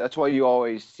 that's why you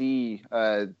always see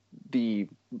the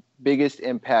biggest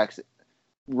impacts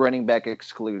running back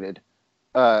excluded.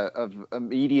 Of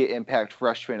immediate impact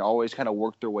freshmen always kind of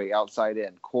work their way outside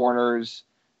in corners,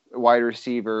 wide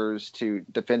receivers to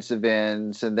defensive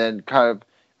ends, and then kind of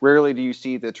rarely do you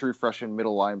see the true freshman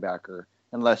middle linebacker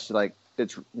unless like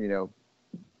it's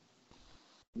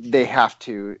they have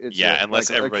to. It's Unless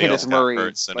like everybody Kenneth else Murray, got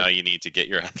hurt, so now you need to get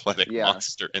your athletic yeah,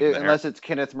 monster in there. unless it's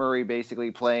Kenneth Murray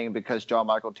basically playing because John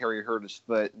Michael Terry hurt his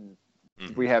foot and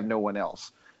we have no one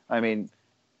else. I mean,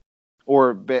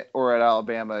 or at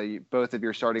Alabama, both of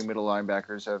your starting middle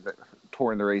linebackers have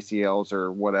torn their ACLs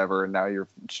or whatever, and now you're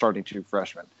starting two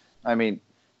freshmen. I mean,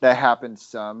 that happens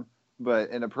some, but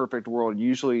in a perfect world,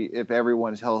 usually if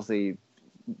everyone's healthy,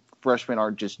 freshmen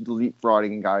aren't just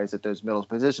leapfrogging guys at those middle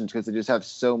positions because they just have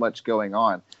so much going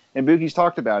on. And Bookie's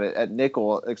talked about it at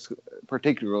nickel,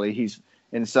 particularly. He's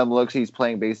in some looks he's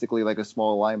playing basically like a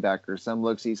small linebacker. Some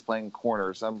looks he's playing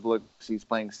corner. Some looks he's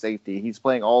playing safety. He's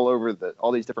playing all over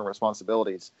all these different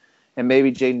responsibilities. And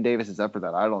maybe Jaden Davis is up for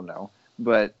that. I don't know,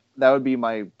 but that would be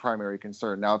my primary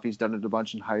concern. Now, if he's done it a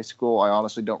bunch in high school, I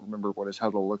honestly don't remember what his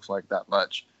huddle looks like that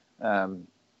much.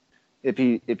 If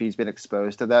he's been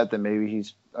exposed to that, then maybe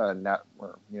he's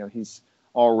he's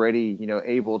already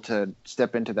able to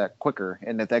step into that quicker.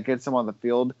 And if that gets him on the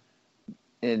field,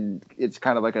 and it's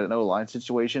kind of like an O-line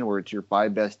situation where it's your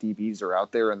 5 best DBs are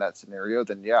out there in that scenario,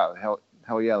 then yeah,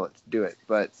 hell yeah, let's do it.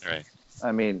 But Right.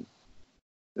 I mean,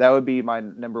 that would be my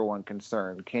number one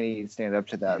concern. Can he stand up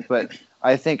to that? But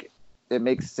I think it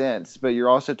makes sense. But you're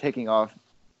also taking off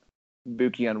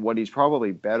Buki on what he's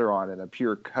probably better on in a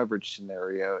pure coverage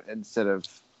scenario instead of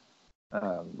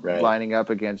lining up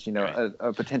against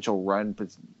a potential run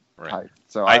type.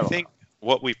 So I think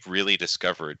what we've really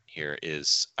discovered here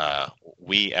is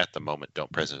we at the moment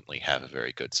don't presently have a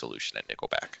very good solution at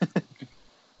nickelback.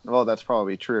 Well, that's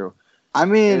probably true. I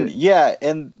mean, yeah,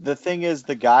 and the thing is,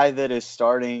 the guy that is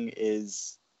starting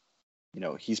is,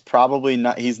 he's probably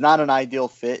not. He's not an ideal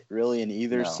fit really in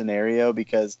either scenario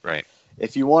because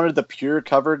if you wanted the pure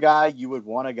cover guy, you would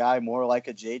want a guy more like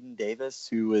a Jaden Davis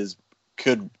who is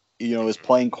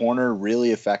playing corner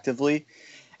really effectively.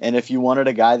 And if you wanted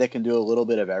a guy that can do a little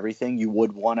bit of everything, you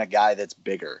would want a guy that's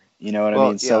bigger. You know what I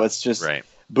mean? Yeah. So it's just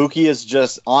Buki is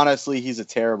just honestly, he's a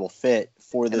terrible fit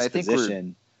for this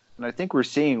position. And I think we're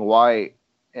seeing why.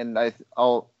 And I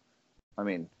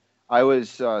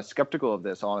was skeptical of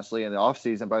this honestly in the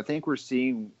offseason, but I think we're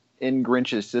seeing in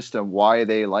Grinch's system why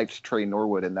they liked Trey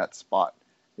Norwood in that spot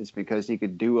is because he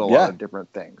could do a lot of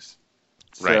different things.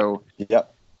 So yeah.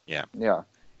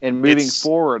 And moving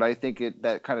forward, I think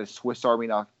that kind of Swiss Army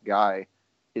knife guy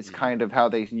is kind of how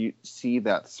they see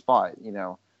that spot.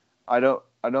 I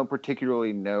don't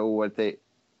particularly know what they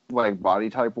like body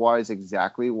type wise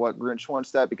exactly what Grinch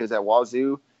wants that because at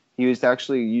Wazoo he was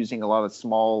actually using a lot of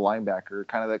small linebacker,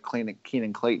 kind of that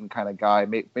Keenan Clayton kind of guy,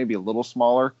 maybe a little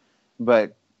smaller,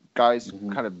 but guys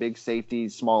kind of big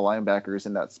safeties, small linebackers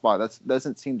in that spot. That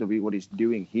doesn't seem to be what he's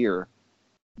doing here.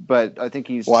 But I think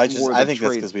he's. Well, I think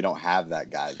that's because we don't have that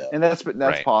guy though, and that's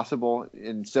possible.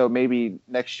 And so maybe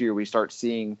next year we start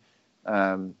seeing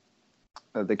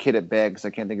the kid at Beggs. I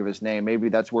can't think of his name. Maybe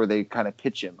that's where they kind of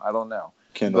pitch him. I don't know.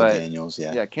 Kendall Daniels,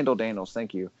 yeah, Kendall Daniels.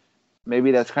 Thank you.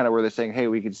 Maybe that's kind of where they're saying, "Hey,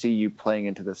 we could see you playing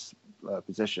into this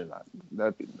position."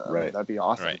 That'd be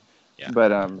awesome. Right. Yeah. But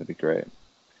that'd be great.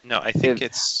 No, I think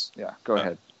it's. Yeah. Go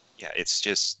ahead. Yeah, it's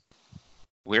just.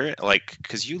 We're like,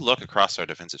 because you look across our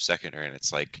defensive secondary and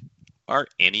it's like, are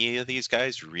any of these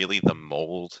guys really the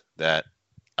mold that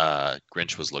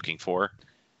Grinch was looking for?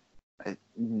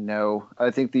 No. I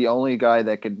think the only guy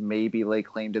that could maybe lay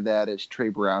claim to that is Trey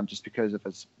Brown just because of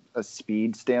a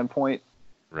speed standpoint.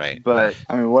 Right. But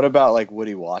I mean, what about like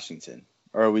Woody Washington?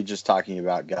 Or are we just talking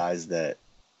about guys that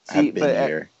have been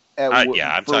here? I'm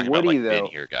talking Woody, about like been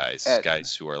here guys,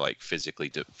 guys who are like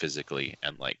physically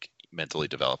and like mentally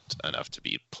developed enough to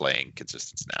be playing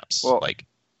consistent snaps. Well, like,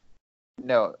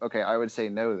 no, okay, I would say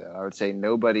no then. I would say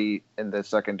nobody in the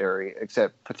secondary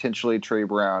except potentially Trey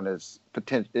Brown is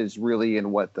really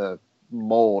in what the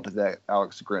mold that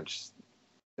Alex Grinch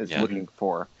is looking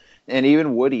for. And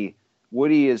even Woody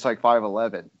is like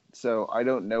 5'11". So I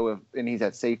don't know if, and he's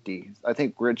at safety. I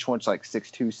think Grinch wants like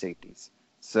 6'2" safeties.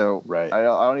 So right. I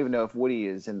don't even know if Woody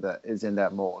is in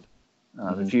that mold.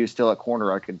 If he was still at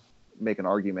corner, I could make an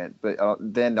argument, but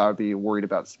then I'd be worried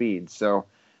about speed. So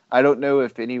I don't know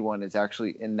if anyone is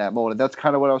actually in that mold. And that's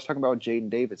kind of what I was talking about with Jaden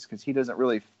Davis, because he doesn't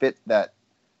really fit that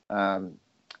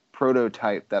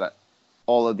prototype that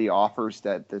all of the offers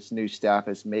that this new staff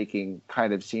is making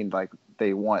kind of seemed like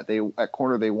they want. At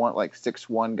corner, they want like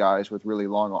 6'1" guys with really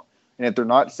long, and if they're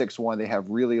not 6'1", they have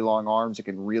really long arms that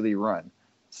can really run.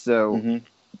 So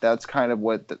that's kind of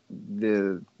what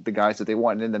the guys that they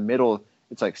want. And in the middle,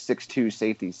 it's like 6'2"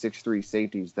 safeties, 6'3"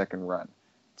 safeties that can run.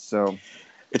 So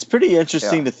it's pretty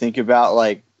interesting to think about,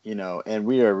 like, and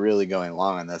we are really going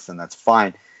long on this, and that's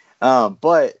fine.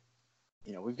 But,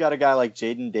 we've got a guy like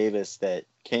Jaden Davis that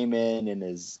came in and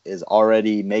is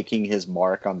already making his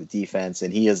mark on the defense,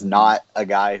 and he is not a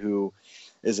guy who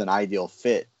is an ideal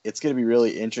fit. It's going to be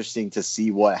really interesting to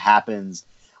see what happens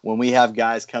when we have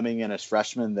guys coming in as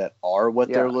freshmen that are what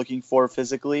they're looking for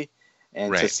physically,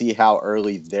 and to see how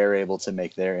early they're able to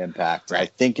make their impact. I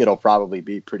think it'll probably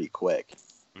be pretty quick.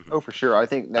 Oh, for sure. I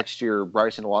think next year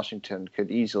Bryson Washington could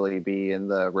easily be in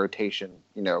the rotation,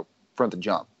 from the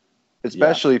jump,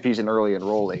 especially if he's an early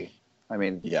enrollee. I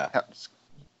mean,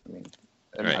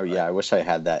 I wish I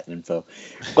had that info.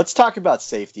 Let's talk about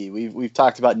safety. We've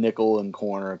talked about nickel and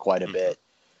corner quite a bit.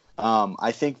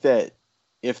 I think that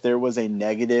if there was a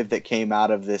negative that came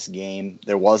out of this game,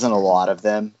 there wasn't a lot of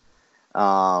them.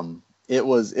 It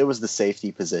was the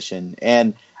safety position,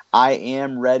 and I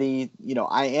am ready.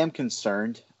 I am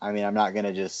concerned. I mean, I'm not going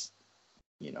to just,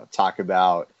 I'm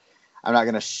not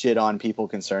going to shit on people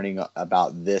concerning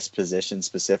about this position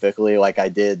specifically. Like I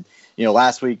did,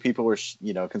 last week, people were,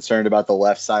 concerned about the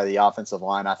left side of the offensive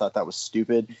line. I thought that was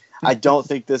stupid. I don't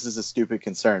think this is a stupid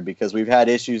concern because we've had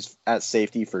issues at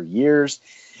safety for years.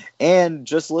 And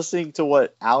just listening to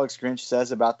what Alex Grinch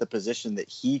says about the position that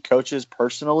he coaches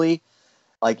personally,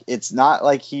 like, it's not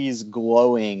like he's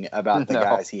glowing about the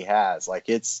guys he has. Like,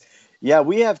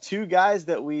 we have two guys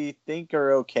that we think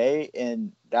are okay,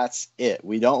 and that's it.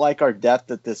 We don't like our depth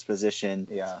at this position.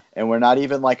 Yeah. And we're not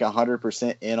even like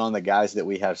 100% in on the guys that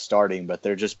we have starting, but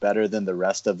they're just better than the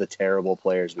rest of the terrible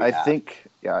players we have.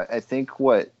 I think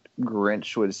what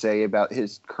Grinch would say about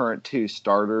his current two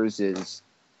starters is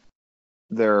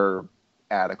they're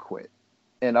adequate.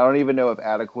 And I don't even know if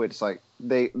adequate is like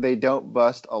they don't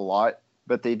bust a lot,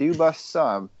 but they do bust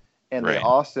some, and they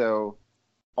also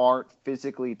aren't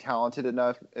physically talented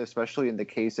enough, especially in the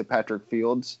case of Patrick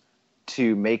Fields,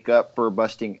 to make up for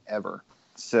busting ever.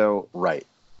 So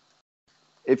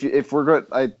if we're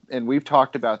good, and we've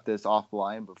talked about this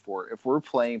offline before, if we're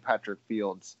playing Patrick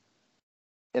Fields,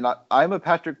 and I'm a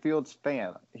Patrick Fields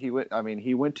fan. He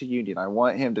went to Union. I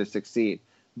want him to succeed,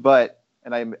 but.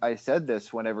 And I said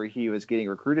this whenever he was getting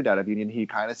recruited out of Union, he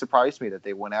kind of surprised me that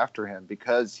they went after him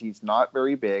because he's not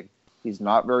very big. He's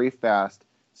not very fast.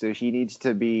 So he needs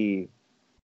to be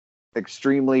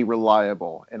extremely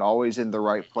reliable and always in the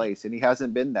right place. And he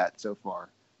hasn't been that so far.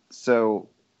 So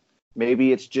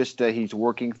maybe it's just he's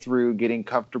working through getting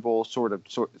comfortable sort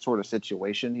of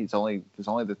situation. It's only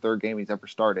the third game he's ever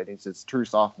started. He's a true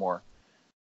sophomore.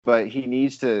 But he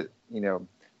needs to,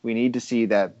 we need to see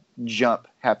that jump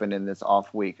happen in this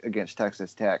off week against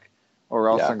Texas Tech, or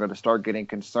else I'm going to start getting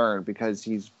concerned because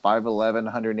he's 5'11",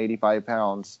 185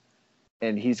 pounds,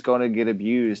 and he's going to get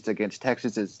abused against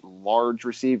Texas's large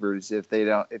receivers if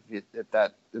the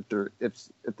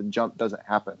jump doesn't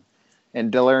happen.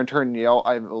 And Delaren Turniel,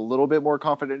 I'm a little bit more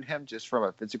confident in him just from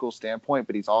a physical standpoint,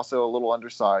 but he's also a little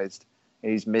undersized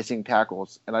and he's missing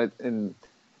tackles. And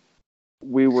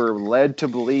we were led to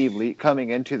believe coming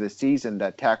into the season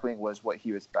that tackling was what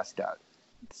he was best at.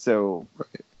 So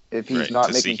if he's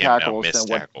not making tackles, then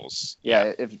what? Tackles.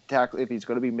 If he's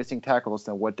going to be missing tackles,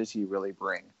 then what does he really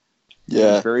bring?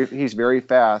 Yeah, he's very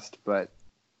fast, but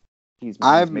he's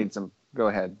made some. Go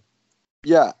ahead.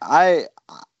 Yeah, I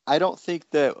don't think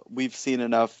that we've seen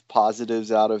enough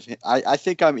positives out of him. I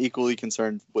think I'm equally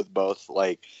concerned with both.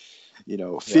 Like,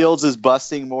 Fields is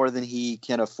busting more than he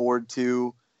can afford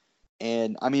to.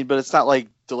 And but it's not like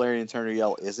Delarian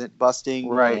Turner-Yell isn't busting.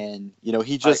 Right. And,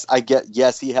 he just,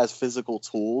 he has physical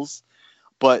tools,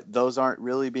 but those aren't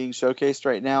really being showcased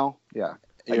right now. Yeah.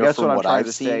 I guess what I'm trying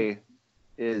to say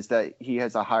is that he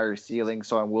has a higher ceiling,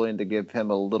 so I'm willing to give him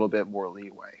a little bit more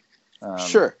leeway.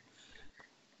 Sure.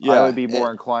 Yeah, I would be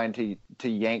more inclined to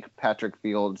yank Patrick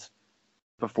Fields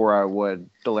before I would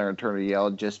Delarrin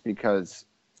Turner-Yell, just because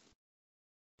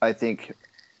I think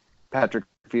Patrick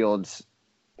Fields,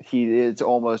 he is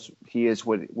what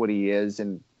he is,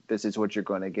 and this is what you're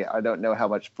going to get. I don't know how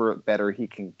much better he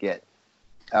can get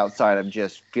outside of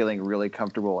just feeling really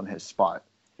comfortable in his spot.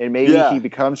 And maybe he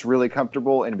becomes really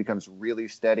comfortable and becomes really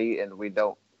steady, and we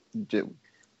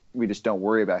just don't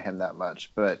worry about him that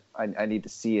much. But I need to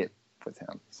see it with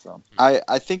him. So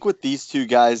I think with these two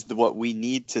guys, what we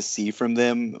need to see from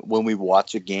them when we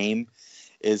watch a game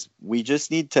is we just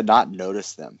need to not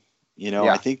notice them.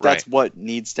 I think that's what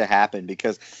needs to happen,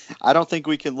 because I don't think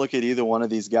we can look at either one of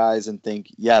these guys and think,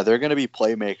 yeah, they're going to be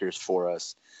playmakers for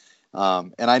us.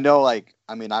 And I know, I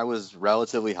was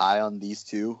relatively high on these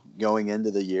two going into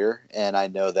the year, and I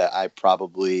know that I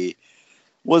probably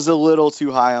was a little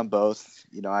too high on both.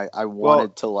 I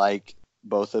wanted to like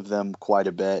both of them quite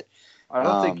a bit. I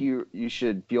don't think you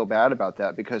should feel bad about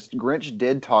that, because Grinch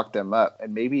did talk them up,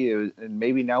 and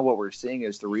maybe now what we're seeing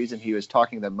is the reason he was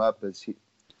talking them up is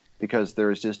because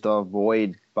there's just a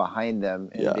void behind them,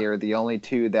 and they're the only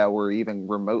two that were even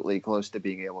remotely close to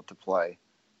being able to play.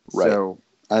 Right. So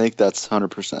I think that's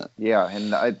 100%. Yeah,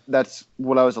 and that's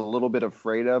what I was a little bit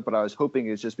afraid of, but I was hoping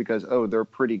it's just because, they're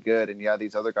pretty good, and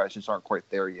these other guys just aren't quite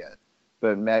there yet.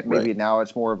 But maybe now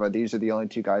it's more of these are the only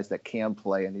two guys that can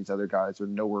play, and these other guys are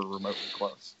nowhere remotely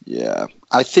close. Yeah,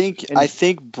 I think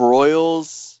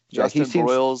Broyles, Justin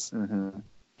Broyles,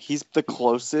 he's the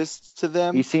closest to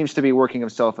them. He seems to be working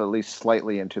himself at least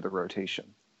slightly into the rotation.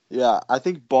 Yeah, I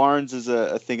think Barnes is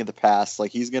a thing of the past. Like,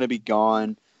 he's going to be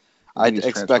gone. I'd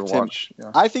expect him.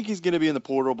 Yeah. I think he's going to be in the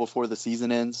portal before the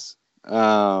season ends.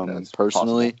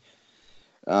 Personally,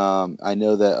 I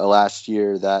know that last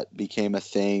year that became a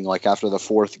thing. Like, after the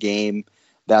fourth game,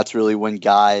 that's really when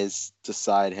guys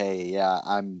decide, hey, yeah,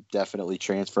 I'm definitely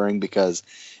transferring, because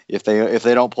if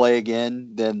they don't play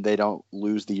again, then they don't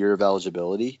lose the year of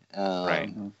eligibility.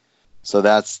 Right. So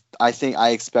I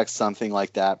expect something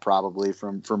like that probably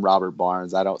from Robert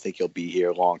Barnes. I don't think he'll be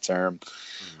here long term,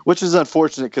 which is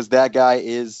unfortunate, because that guy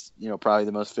is, probably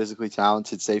the most physically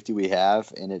talented safety we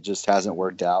have, and it just hasn't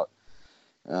worked out.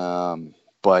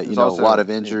 But a lot of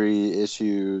injury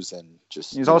issues, and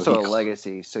just he's also a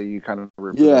legacy, so you kind of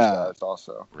root for those guys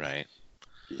also. Right.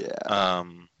 Yeah.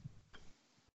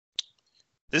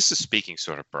 This is speaking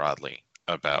sort of broadly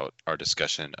about our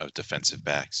discussion of defensive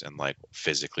backs and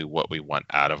physically what we want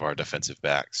out of our defensive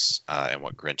backs, and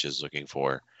what Grinch is looking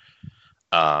for.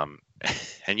 And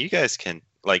you guys can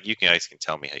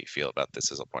tell me how you feel about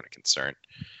this as a point of concern,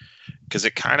 because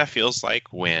it kind of feels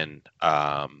like when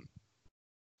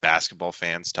basketball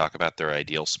fans talk about their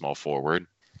ideal small forward,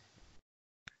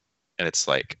 and it's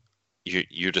like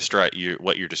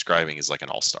what you're describing is like an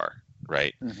all-star.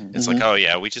 Right? Mm-hmm. It's like, oh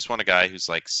yeah, we just want a guy who's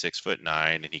 6'9"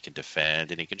 and he can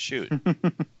defend and he can shoot.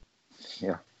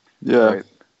 Yeah. Right.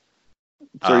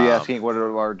 So are you asking what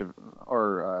are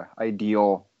our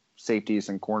ideal safeties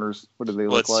and corners? What do they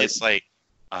look like? It's just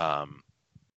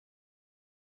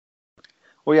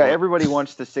everybody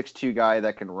wants the 6'2" guy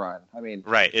that can run. I mean,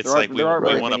 right. It's we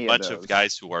want a bunch of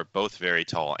guys who are both very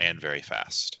tall and very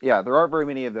fast. Yeah, there aren't very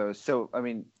many of those. So I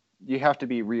mean, you have to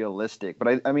be realistic.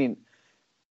 But I mean,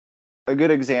 a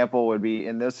good example would be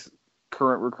in this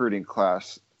current recruiting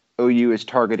class, OU is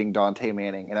targeting Dante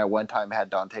Manning, and at one time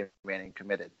had Dante Manning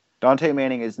committed. Dante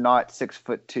Manning is not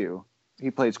 6'2".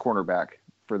 He plays cornerback,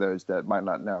 for those that might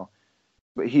not know.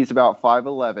 But he's about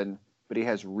 5'11", but he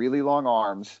has really long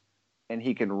arms, and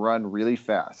he can run really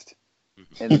fast.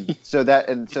 And so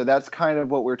that's kind of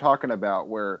what we're talking about,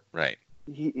 where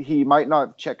he might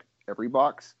not check every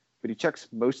box, but he checks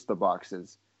most of the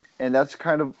boxes. And that's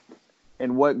kind of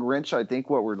and what Grinch, I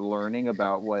think what we're learning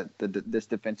about what this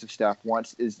defensive staff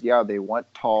wants is, they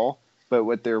want tall, but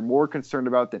what they're more concerned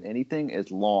about than anything is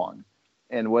long.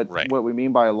 And what we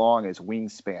mean by long is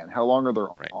wingspan. How long are their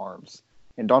arms?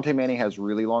 And Dante Manning has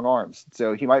really long arms.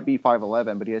 So he might be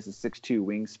 5'11", but he has a 6'2"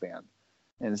 wingspan.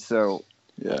 And so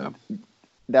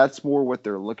that's more what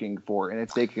they're looking for. And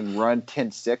if they can run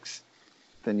 10.6,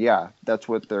 then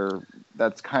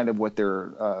that's kind of what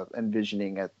they're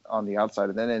envisioning on the outside.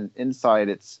 And then inside,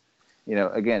 it's,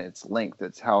 again, it's length.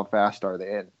 It's how fast are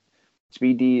they? And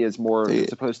speed D is it's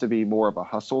supposed to be more of a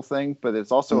hustle thing, but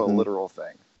it's also a literal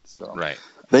thing. So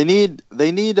they need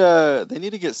to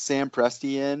get Sam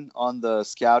Presti in on the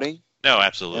scouting. No,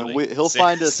 absolutely. And he'll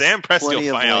find us. Sam Presti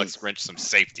will find Alex Grinch some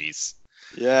safeties.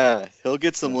 Yeah, he'll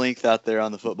get some length out there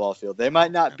on the football field. They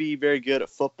might not be very good at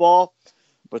football,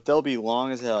 but they'll be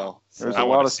long as hell. So. I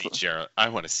want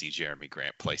to see Jeremy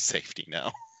Grant play safety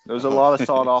now. There's a lot of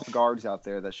sawed-off guards out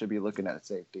there that should be looking at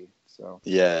safety. So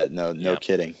Yeah, no Yep.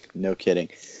 kidding. No kidding.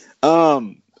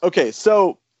 Okay,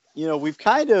 so, we've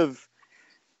kind of,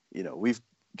 we've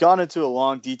gone into a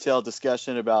long, detailed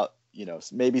discussion about,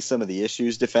 maybe some of the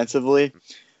issues defensively,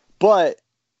 but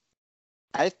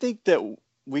I think that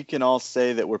we can all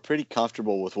say that we're pretty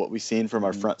comfortable with what we've seen from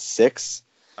our front six.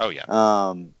 Oh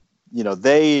yeah.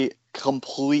 They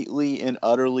completely and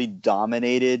utterly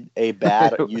dominated a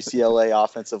bad UCLA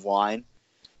offensive line.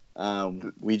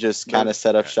 We just kind of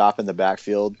set up shop in the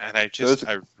backfield. And I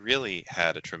really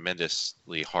had a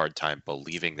tremendously hard time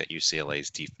believing that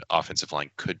UCLA's offensive line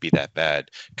could be that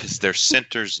bad because their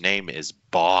center's name is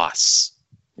Boss.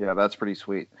 yeah, that's pretty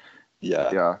sweet. Yeah.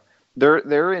 Yeah,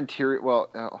 their interior.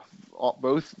 Well,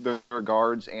 both their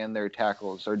guards and their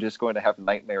tackles are just going to have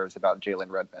nightmares about Jalen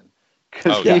Redmond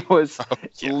because he was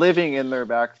living in their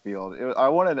backfield. I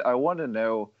wanted to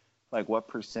know like what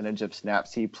percentage of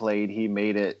snaps he played. He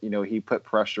made it. He put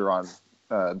pressure on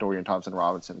Dorian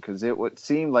Thompson-Robinson because it would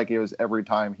seem like it was every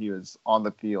time he was on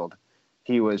the field,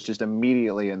 he was just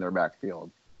immediately in their backfield,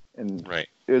 and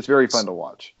it was very fun to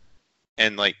watch.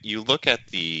 And like you look at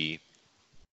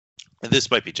and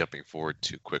this might be jumping forward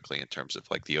too quickly in terms of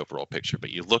like the overall picture, but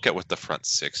you look at what the front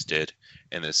six did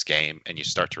in this game and you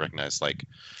start to recognize like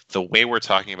the way we're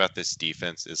talking about this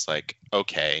defense is like,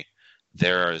 okay,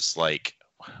 there's like,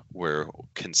 we're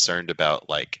concerned about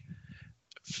like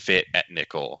fit at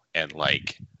nickel and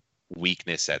like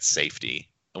weakness at safety.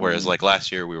 Whereas like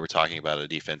last year we were talking about a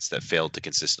defense that failed to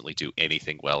consistently do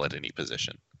anything well at any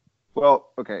position. Well,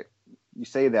 okay, you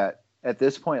say that. At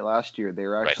this point last year, they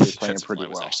were actually playing pretty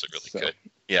well. Was actually really good.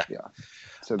 Yeah.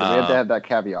 So they had to have that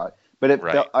caveat. But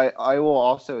I will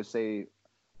also say,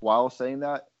 while saying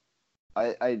that,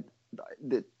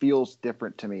 it feels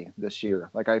different to me this year.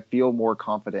 Like I feel more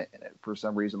confident in it for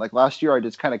some reason. Like last year, I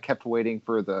just kind of kept waiting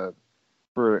for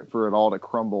it all to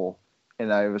crumble,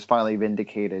 and I was finally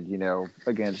vindicated.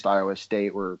 Against Iowa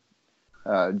State, where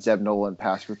Zeb Nolan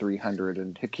passed for 300,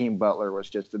 and Hakeem Butler was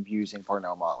just abusing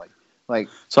Parnell Motley.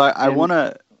 So I want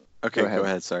to. Okay, go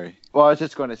ahead. Sorry. Well, I was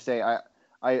just going to say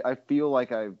I feel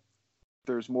like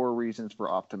there's more reasons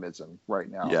for optimism right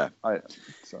now. Yeah.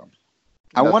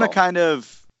 I want to kind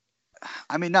of.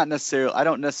 I mean, not necessarily. I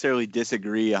don't necessarily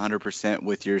disagree 100%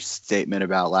 with your statement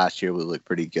about last year. We looked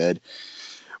pretty good.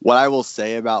 What I will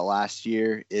say about last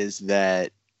year is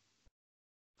that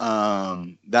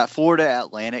that Florida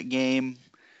Atlantic game.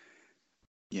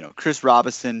 Chris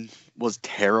Robinson was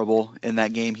terrible in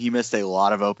that game. He missed a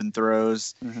lot of open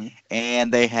throws,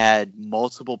 and they had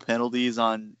multiple penalties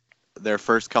on their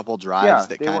first couple drives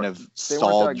that kind of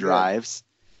stalled drives.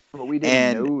 But we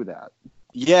didn't know that.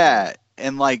 Yeah,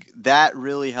 and like that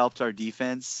really helped our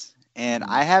defense. And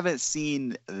I haven't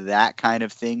seen that kind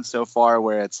of thing so far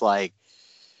where it's like,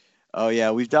 oh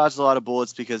yeah, we've dodged a lot of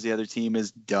bullets because the other team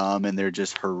is dumb and they're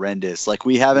just horrendous. Like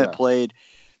we haven't played.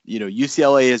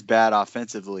 UCLA is bad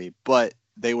offensively, but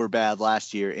they were bad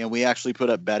last year, and we actually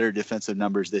put up better defensive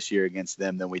numbers this year against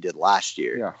them than we did last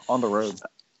year. Yeah, on the road.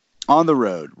 On the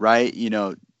road, right?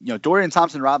 Dorian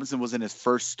Thompson-Robinson was in his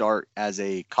first start as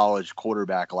a college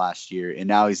quarterback last year, and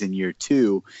now he's in year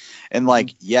 2. And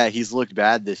he's looked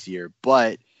bad this year,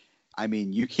 but I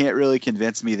mean, you can't really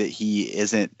convince me that he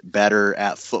isn't better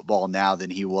at football now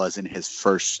than he was in his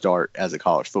first start as a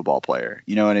college football player.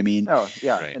 You know what I mean? Oh,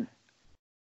 yeah. Right. And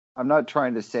I'm not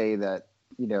trying to say that,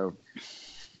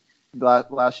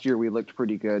 last year we looked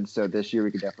pretty good, so this year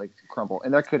we could definitely crumble.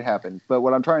 And that could happen. But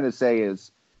what I'm trying to say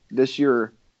is this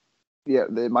year,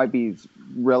 it might be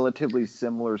relatively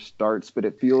similar starts, but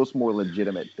it feels more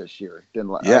legitimate this year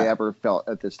than I ever felt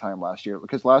at this time last year.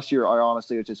 Because last year, I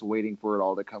honestly was just waiting for it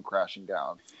all to come crashing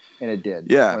down. And it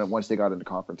did once they got into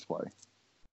conference play.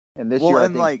 And this year,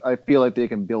 I feel like they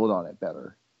can build on it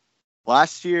better.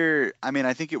 Last year, I mean,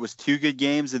 I think it was 2 good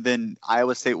games, and then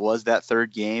Iowa State was that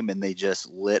third game, and they just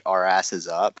lit our asses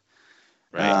up.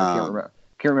 Right. I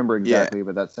can't remember exactly,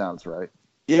 but that sounds right.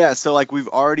 Yeah, so we've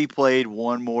already played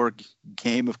one more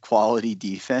game of quality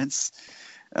defense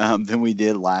than we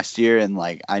did last year, and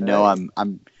I know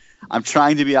I'm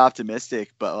trying to be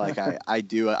optimistic, but I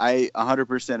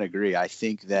 100% agree. I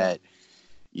think that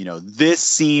this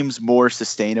seems more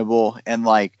sustainable, and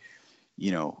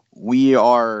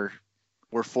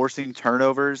we're forcing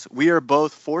turnovers. We are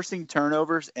both forcing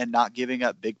turnovers and not giving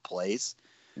up big plays,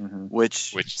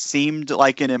 which seemed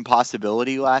like an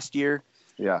impossibility last year.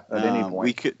 Yeah, at any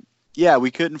point.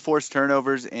 We couldn't force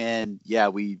turnovers, and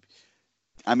we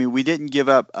didn't give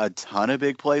up a ton of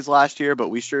big plays last year, but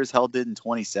we sure as hell did in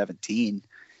 2017.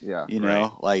 Yeah.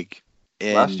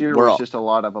 Last year was just a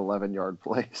lot of 11-yard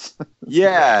plays.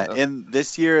 Yeah, and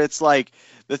this year it's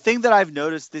The thing that I've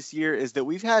noticed this year is that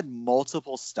we've had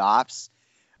multiple stops,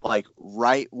 like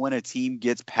right when a team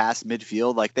gets past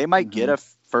midfield. Like they might get a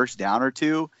first down or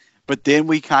two, but then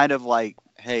we kind of like,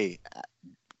 hey,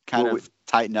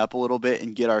 tighten up a little bit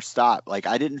and get our stop. Like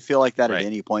I didn't feel like that at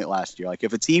any point last year. Like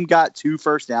if a team got 2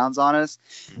 first downs on us,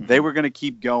 they were going to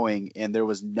keep going, and there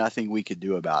was nothing we could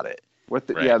do about it.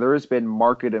 Yeah, there has been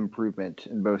marked improvement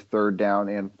in both third down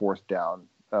and fourth down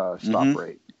stop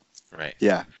rate. Right.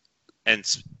 Yeah. And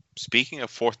speaking of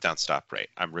fourth down stop rate,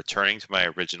 I'm returning to my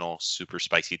original super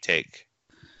spicy take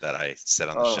that I set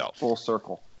on the shelf. Full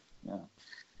circle.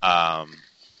 Yeah.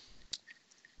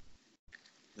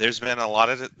 There's been a lot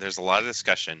of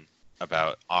discussion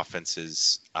about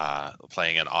offenses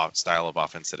playing an style of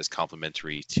offense that is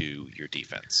complementary to your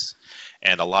defense,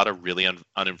 and a lot of really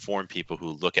uninformed people who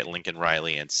look at Lincoln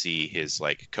Riley and see his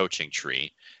like coaching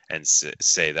tree and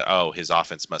say that his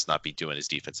offense must not be doing his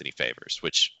defense any favors,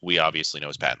 which we obviously know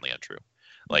is patently untrue.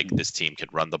 Like this team can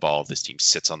run the ball, this team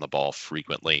sits on the ball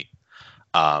frequently,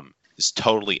 is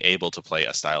totally able to play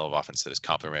a style of offense that is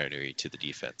complementary to the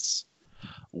defense.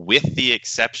 With the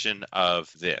exception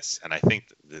of this, and I think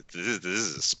this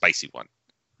is a spicy one.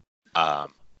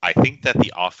 I think that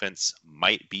the offense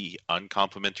might be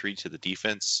uncomplimentary to the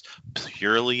defense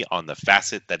purely on the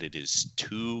facet that it is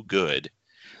too good,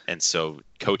 and so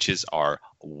coaches are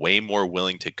way more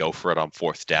willing to go for it on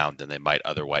fourth down than they might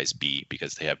otherwise be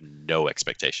because they have no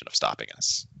expectation of stopping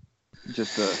us.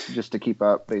 Just to keep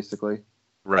up, basically.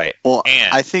 Right. Well,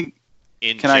 and I think.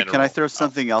 Can I throw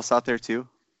something something else out there too?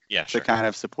 Yeah, sure. To kind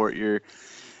of support your,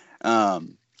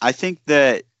 I think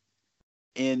that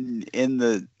in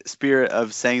the spirit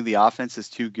of saying the offense is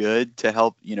too good to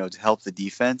help the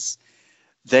defense,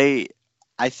 I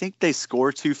think they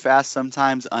score too fast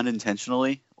sometimes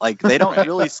unintentionally. Like they don't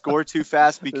really score too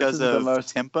fast because of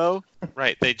tempo.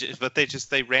 Right.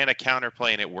 They ran a counter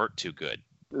play and it worked too good.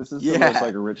 This is the most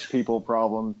like a rich people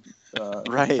problem.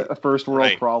 Right. A first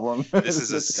world problem. This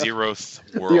is a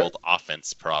zeroth world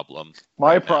offense problem.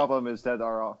 My problem is that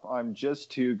I'm just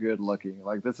too good looking.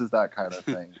 Like this is that kind of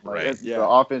thing. Like the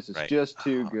offense is just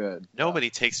too good. Nobody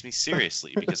takes me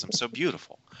seriously because I'm so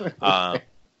beautiful.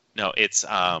 No, it's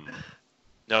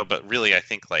no, but really I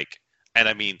think and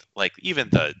I mean even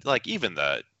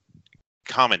the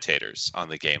commentators on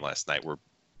the game last night were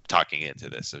talking into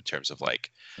this in terms of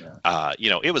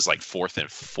it was 4th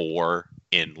and 4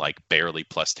 in barely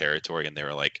plus territory, and they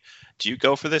were like, do you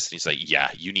go for this? And he's like, yeah,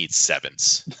 you need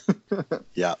 7s.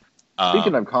 Yeah.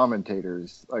 Speaking of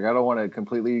commentators, I don't want to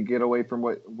completely get away from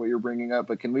what you're bringing up,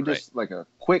 but can we just a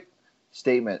quick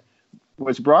statement?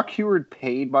 Was Brock Heward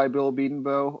paid by Bill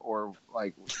Bedenbaugh, or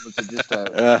was it just an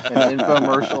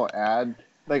infomercial ad?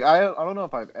 I don't know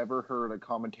if I've ever heard a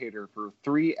commentator for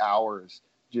 3 hours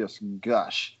just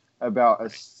gush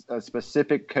about a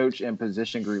specific coach and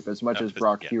position group as much as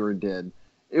Brock Heward did.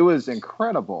 It was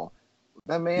incredible.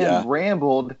 That man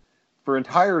rambled for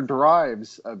entire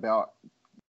drives about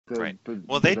the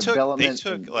development.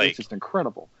 It's just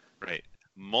incredible. Right.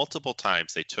 Multiple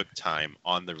times they took time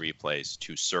on the replays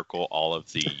to circle all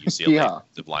of the UCLA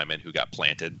linemen who got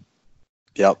planted.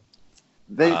 Yep.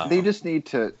 They just need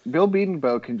to. Bill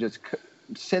Bedenbaugh can just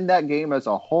send that game as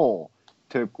a whole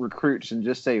to recruits and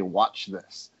just say, "Watch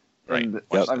this." Right. And,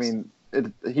 I mean,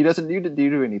 he doesn't need to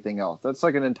do anything else. That's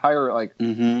an entire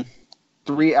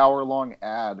 3-hour-long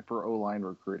ad for O-line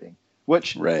recruiting.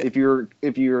 Which, if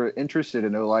you're interested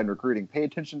in O-line recruiting, pay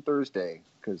attention Thursday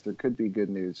because there could be good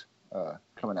news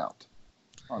coming out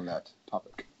on that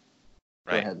topic.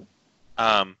 Right. Go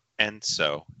ahead. And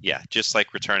so, just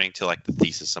returning to the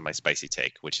thesis of my spicy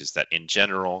take, which is that in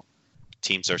general,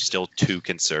 teams are still too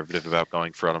conservative about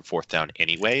going for it on fourth down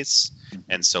anyways.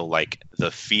 And so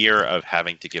the fear of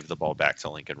having to give the ball back to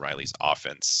Lincoln Riley's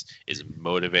offense is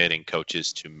motivating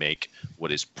coaches to make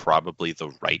what is probably the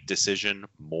right decision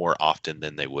more often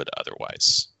than they would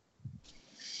otherwise.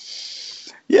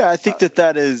 Yeah, I think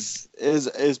that is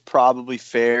probably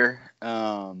fair.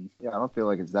 I don't feel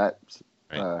like it's that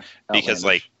because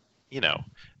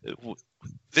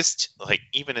this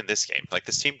even in this game,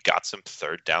 this team got some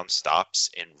third down stops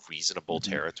in reasonable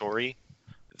territory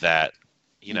that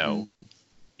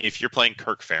if you're playing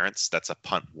Kirk Ferentz, that's a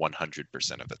punt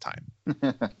 100% of the time.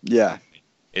 Yeah,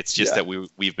 it's just that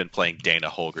we've been playing Dana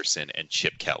Holgerson and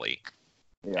Chip Kelly.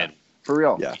 Yeah, for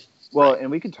real. Yeah. Well,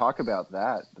 and we can talk about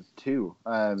that too.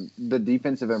 The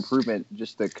defensive improvement,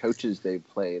 just the coaches they've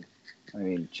played. I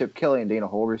mean, Chip Kelly and Dana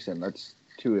Holgerson. That's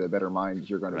two of the better minds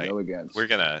you're going to go against. We're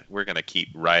gonna keep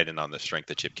riding on the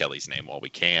strength of Chip Kelly's name while we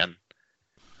can.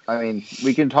 I mean,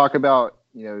 we can talk about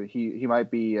he might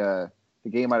be the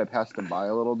game might have passed him by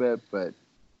a little bit, but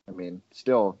I mean,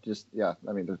 still, just yeah.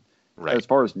 I mean, Right. as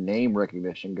far as name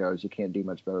recognition goes, you can't do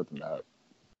much better than that.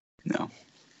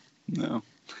 No.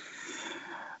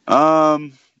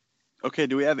 Okay,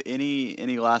 do we have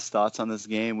any last thoughts on this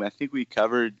game? I think we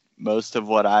covered most of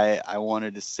what I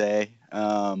wanted to say.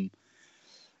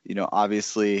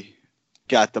 Obviously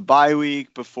got the bye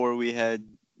week before we head,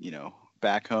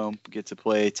 back home, get to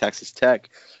play Texas Tech,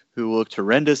 who looked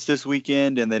horrendous this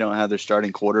weekend, and they don't have their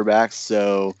starting quarterbacks,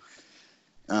 so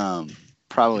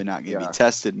probably not going to be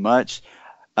tested much.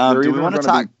 Do we want to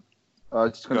talk? I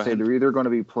was just going to say, they're either going to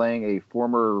be playing a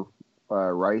former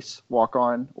Rice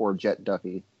walk-on or Jet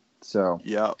Duffy. So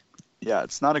yeah,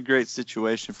 it's not a great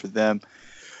situation for them.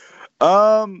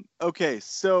 Okay,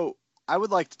 so I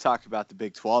would like to talk about the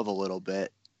Big 12 a little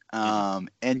bit,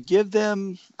 and give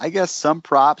them, I guess, some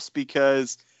props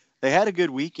because they had a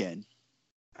good weekend.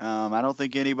 I don't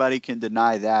think anybody can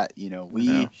deny that.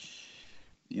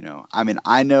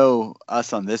 I know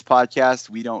us on this podcast,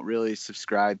 we don't really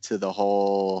subscribe to the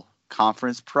whole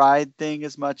conference pride thing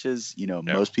as much as,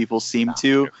 most people seem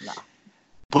to. No.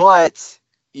 But,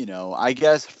 I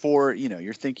guess for,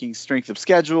 you're thinking strength of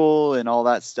schedule and all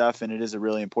that stuff, and it is a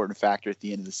really important factor at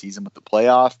the end of the season with the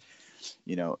playoff.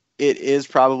 It is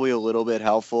probably a little bit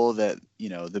helpful that,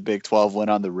 the Big 12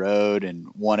 went on the road and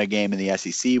won a game in the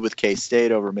SEC with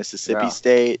K-State over Mississippi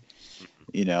State.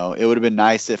 It would have been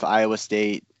nice if Iowa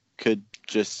State could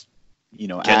just,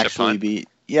 actually beat,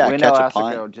 win catch El a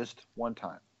punt. Assico just one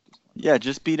time. Yeah,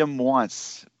 just beat them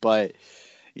once. But,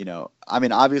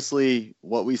 obviously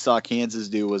what we saw Kansas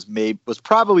do was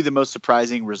probably the most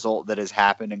surprising result that has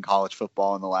happened in college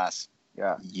football in the last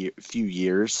few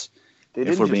years.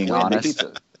 If we're being honest.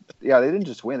 They didn't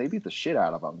just win. They beat the shit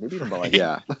out of them. They beat them by like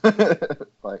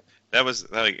that was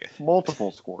like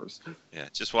multiple scores. Yeah,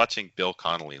 just watching Bill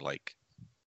Connolly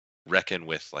reckon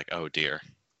with oh dear,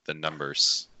 the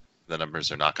numbers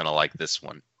are not going to like this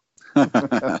one.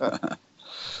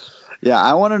 Yeah,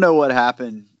 I want to know what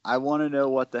happened. I want to know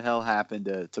what the hell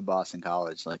happened to Boston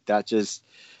College.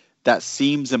 That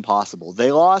seems impossible.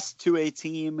 They lost to a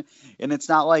team, and it's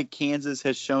not like Kansas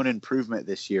has shown improvement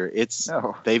this year.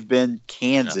 They've been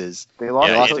Kansas. No. They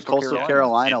lost to Coastal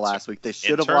Carolina last week. They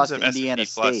should have lost to Indiana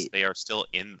State. They are still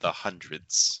in the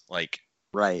hundreds.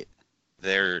 Right.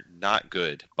 They're not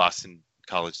good. Boston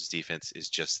College's defense is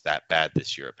just that bad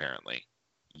this year, apparently.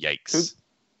 Yikes.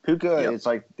 Puka is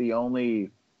the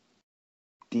only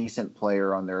decent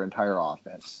player on their entire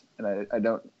offense, and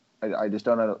I just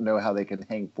don't know how they could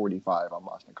hang 45 on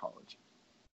Boston College.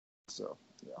 So,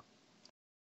 yeah.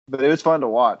 But it was fun to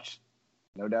watch.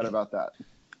 No doubt about that.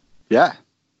 Yeah,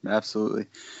 absolutely.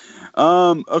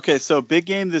 Okay, so big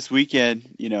game this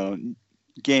weekend, game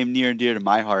near and dear to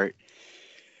my heart.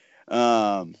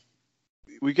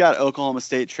 We got Oklahoma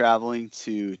State traveling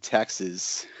to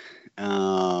Texas.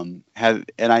 And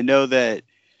I know that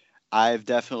I've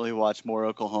definitely watched more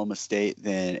Oklahoma State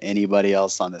than anybody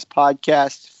else on this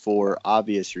podcast for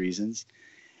obvious reasons.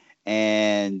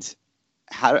 And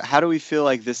how do we feel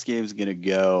like this game's going to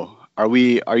go? Are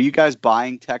you guys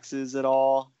buying Texas at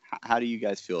all? How do you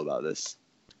guys feel about this?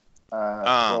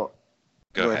 Go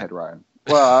ahead, Ryan.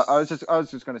 Well, I was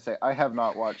just going to say I have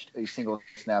not watched a single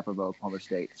snap of Oklahoma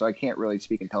State, so I can't really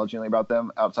speak intelligently about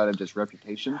them outside of just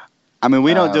reputation. I mean,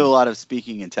 we don't do a lot of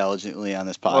speaking intelligently on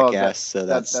this podcast, so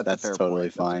that's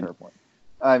totally fine. That's a fair point.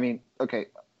 I mean, okay,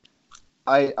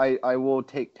 I will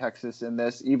take Texas in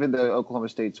this, even though Oklahoma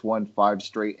State's won 5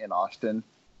 straight in Austin,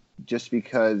 just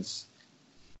because.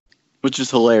 Which is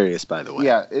hilarious, by the way.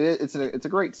 Yeah, it's a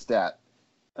great stat.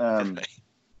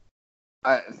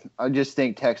 I just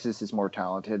think Texas is more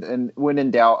talented, and when in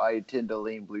doubt, I tend to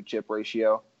lean blue chip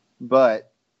ratio, but.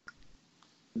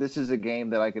 This is a game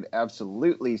that I could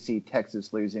absolutely see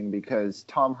Texas losing because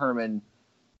Tom Herman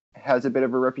has a bit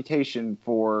of a reputation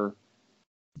for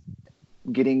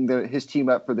getting his team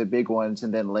up for the big ones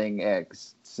and then laying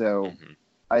eggs. So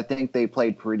I think they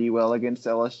played pretty well against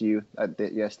LSU.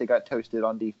 Yes, they got toasted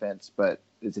on defense, but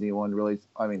is anyone really?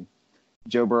 I mean,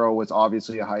 Joe Burrow was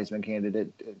obviously a Heisman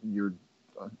candidate.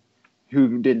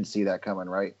 Who didn't see that coming,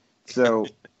 right? So.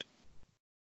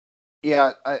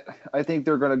 Yeah, I think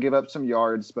they're going to give up some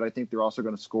yards, but I think they're also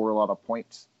going to score a lot of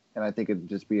points. And I think it'd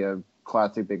just be a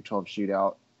classic Big 12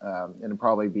 shootout. And it'd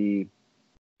probably be,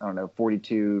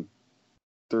 42-38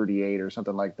 or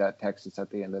something like that, Texas at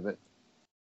the end of it.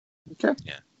 Okay.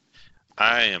 Yeah.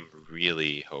 I am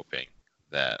really hoping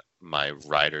that my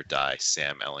ride or die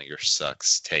Sam Ellinger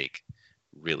sucks take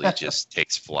really just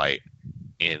takes flight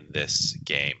in this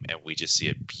game. And we just see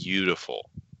a beautiful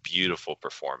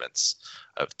performance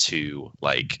of 2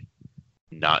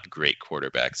 not great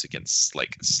quarterbacks against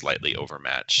slightly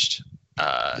overmatched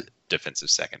defensive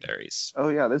secondaries. Oh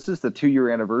yeah, this is the 2-year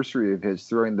anniversary of his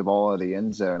throwing the ball at the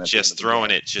end zone. Just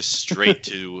throwing it just straight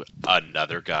to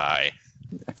another guy.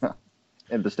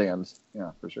 In the stands.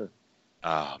 Yeah, for sure.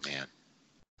 Oh man.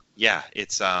 Yeah,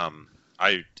 it's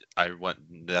I want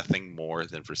nothing more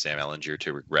than for Sam Ehlinger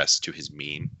to regress to his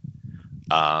mean.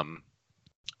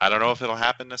 I don't know if it'll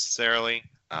happen necessarily.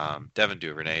 Devin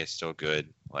Duvernay is still good.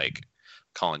 Like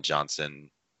Colin Johnson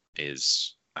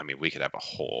is. I mean, we could have a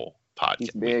whole podcast.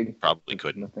 He's big. We probably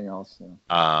couldn't. Nothing else.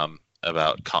 Yeah.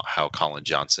 About how Colin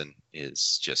Johnson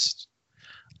is just.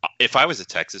 If I was a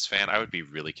Texas fan, I would be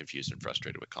really confused and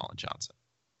frustrated with Colin Johnson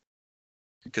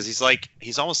because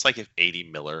he's almost like if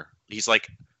 80 Miller. He's like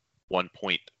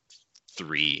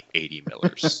 1.3 80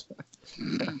 Millers.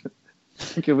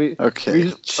 Can we?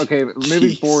 Okay.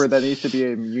 Moving forward, that needs to be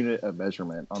a unit of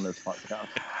measurement on this podcast.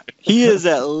 He is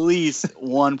at least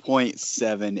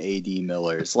 1.7 AD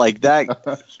Millers. Like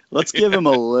that. Let's give him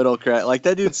a little credit. Like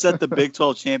that dude set the Big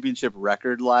 12 championship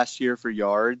record last year for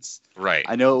yards. Right.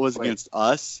 I know it was against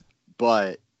us,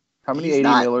 but how many he's 80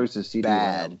 not Millers does CD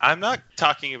bad. have? I'm not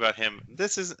talking about him.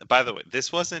 This is, by the way,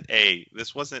 this wasn't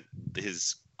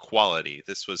his quality.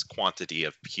 This was quantity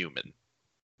of human.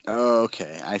 Oh,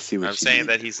 okay. I see what I'm you saying mean.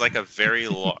 that he's like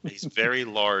he's very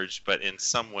large, but in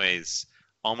some ways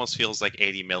almost feels like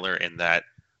 80 Miller in that,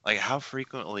 like, how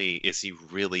frequently is he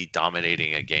really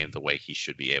dominating a game the way he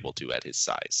should be able to at his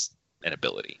size and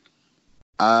ability?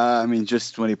 I mean,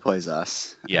 just when he plays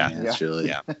us. Yeah. I mean, it's really,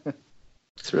 Yeah.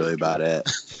 it's really about it.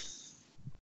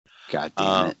 God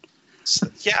damn it. So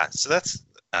that's,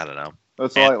 I don't know.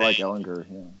 That's And like they- Ehlinger.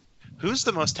 Yeah. Who's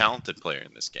the most talented player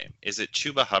in this game? Is it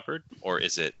Chuba Hubbard or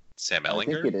is it Sam I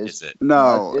think Ehlinger? it is.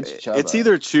 No, It's it's Chuba.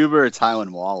 either Chuba or Tylan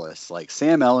Wallace. Like,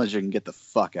 Sam Ehlinger can get the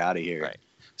fuck out of here. Right.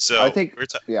 So I think. we're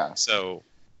Yeah. So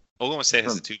Oklahoma State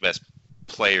has the two best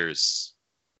players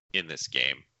in this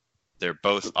game. They're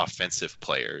both offensive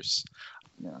players.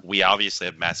 Yeah. We obviously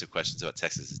have massive questions about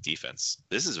Texas's defense.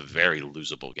 This is a very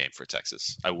losable game for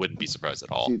Texas. I wouldn't be surprised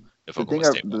at all See, if The Oklahoma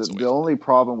thing, State wins away. the only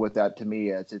problem with that to me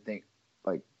is I think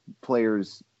like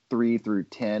players 3 through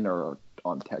 10 are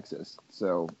on Texas.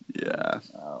 So Yeah.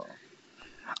 uh,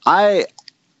 I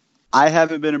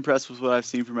haven't been impressed with what I've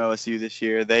seen from OSU this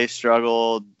year. They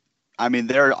struggled. I mean,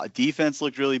 their defense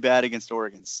looked really bad against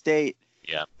Oregon State.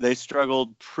 Yeah. They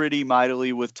struggled pretty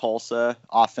mightily with Tulsa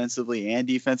offensively and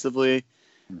defensively.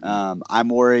 I'm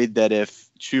worried that if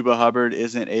Chuba Hubbard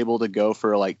isn't able to go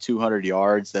for like 200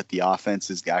 yards, that the offense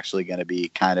is actually going to be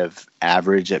kind of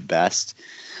average at best.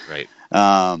 Right.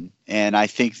 And I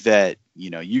think that,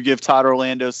 you give Todd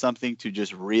Orlando something to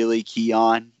just really key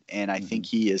on, and I think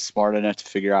he is smart enough to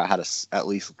figure out how to at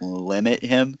least limit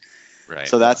him. Right.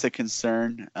 So that's a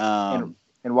concern. and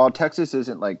while Texas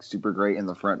isn't like super great in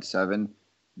the front seven,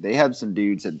 they have some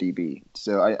dudes at DB.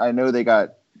 So I know they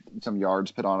got some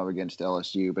yards put on them against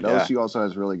LSU, but Yeah. LSU also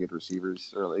has really good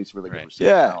receivers, or at least really good Right. receivers.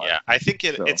 Yeah. talent. Yeah, I think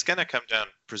So- it's going to come down.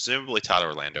 Presumably, Todd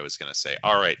Orlando is going to say,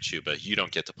 "All right, Chuba, you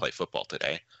don't get to play football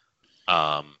today,"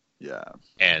 Yeah.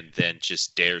 and then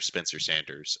just dare Spencer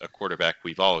Sanders, a quarterback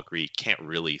we've all agreed can't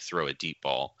really throw a deep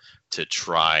ball, to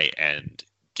try and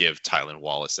give Tylan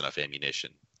Wallace enough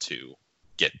ammunition to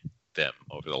get them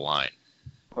over the line.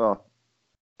 Well,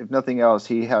 if nothing else,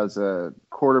 he has a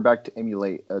quarterback to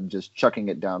emulate, just chucking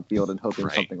it downfield and hoping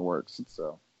Right. something works.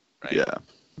 So Right? Yeah.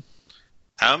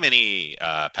 How many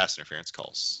pass interference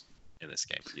calls in this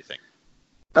game do you think?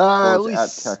 At well, it's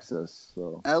least at Texas.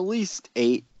 So at least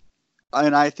 8.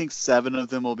 And I think 7 of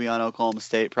them will be on Oklahoma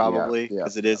State probably Yeah,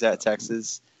 because it is at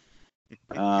Texas.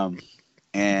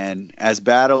 And as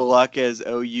bad of luck as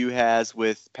OU has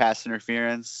with pass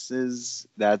interferences,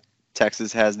 that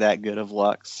Texas has that good of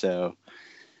luck. So,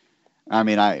 I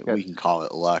mean, we can call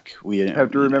it luck. We you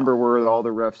have to remember where all the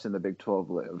refs in the Big 12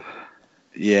 live.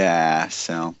 Yeah.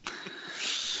 So,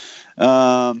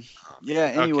 yeah.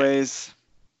 Anyways,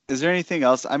 is there anything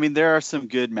else? I mean, there are some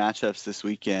good matchups this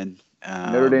weekend.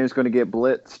 Notre Dame's going to get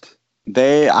blitzed.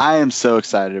 I am so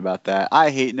excited about that.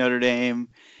 I hate Notre Dame.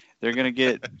 They're going to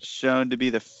get shown to be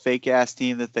the fake ass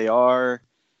team that they are.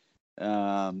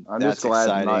 I'm That's just glad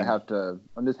exciting. to not have to.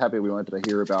 I'm just happy we went to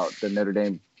hear about the Notre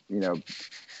Dame, making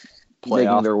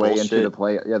Playoff their way bullshit. into the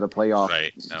playoff.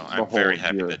 Right. No, the I'm very whole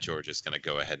happy year. that Georgia's going to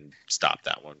go ahead and stop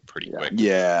that one pretty Yeah. quick.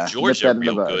 Yeah. Georgia Nip that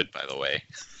in the real bud. good, by the way.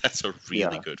 That's a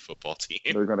really Yeah. good football team.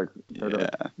 They're gonna Yeah.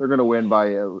 they're gonna win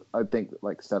by I think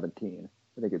like 17.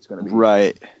 I think it's gonna be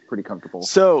Right. pretty comfortable.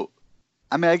 So,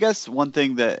 I mean, I guess one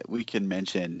thing that we can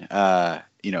mention,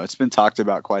 it's been talked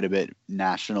about quite a bit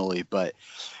nationally, but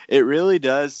it really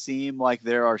does seem like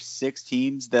there are 6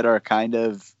 teams that are kind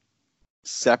of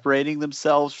separating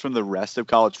themselves from the rest of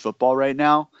college football right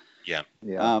now. Yeah.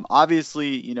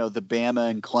 Obviously, the Bama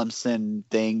and Clemson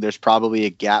thing, there's probably a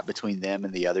gap between them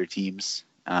and the other teams.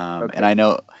 And I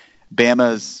know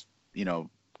Bama's,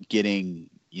 getting,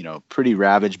 pretty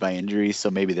ravaged by injuries, so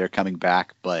maybe they're coming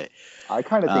back. But I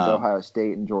kind of think Ohio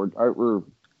State and Georgia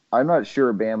I'm not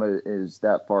sure Bama is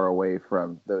that far away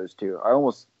from those two. I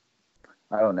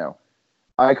don't know.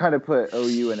 I kind of put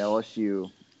OU and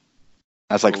LSU.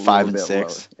 That's like 5 and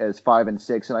 6. As 5 and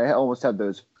 6, and I almost have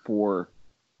those 4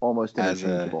 almost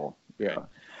interchangeable.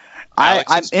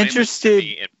 I'm interested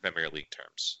in Premier League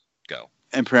terms. Go.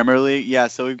 In Premier League, yeah.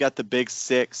 So we've got the Big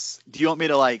Six. Do you want me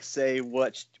to say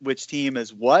which team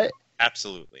is what?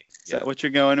 Absolutely. Is that what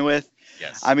you're going with?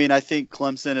 Yes. I mean, I think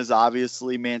Clemson is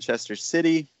obviously Manchester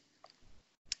City.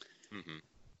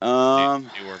 Mm-hmm.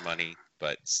 Newer money,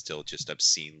 but still just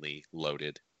obscenely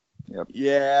loaded. Yep.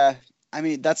 Yeah. I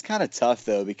mean, that's kind of tough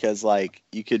though, because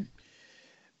you could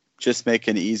just make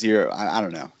an easier. I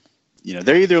don't know.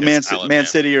 They're either Man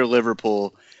City or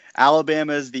Liverpool.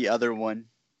 Alabama is the other one.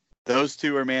 Those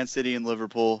two are Man City and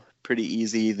Liverpool. Pretty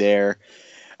easy there.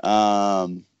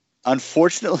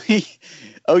 Unfortunately,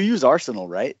 OU's Arsenal,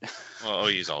 right? Well,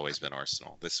 OU's always been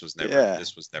Arsenal. This was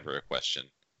never a question.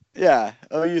 Yeah,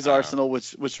 OU's Arsenal,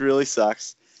 which really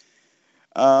sucks.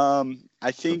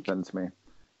 I think offends me.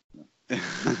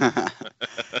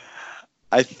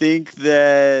 I think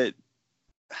that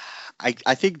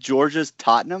I think Georgia's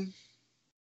Tottenham.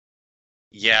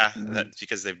 Yeah, that's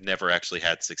because they've never actually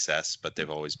had success, but they've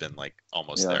always been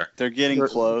almost there. They're getting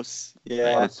close.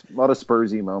 Yeah, a lot of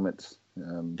Spursy moments.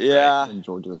 In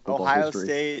Georgia's football Ohio history.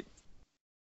 State.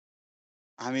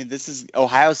 I mean, this is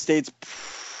Ohio State's.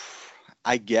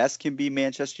 I guess can be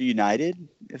Manchester United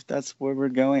if that's where we're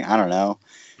going. I don't know.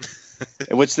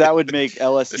 Which that would make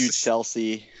LSU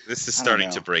Chelsea. This is starting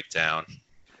to break down.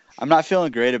 I'm not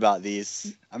feeling great about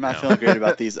these.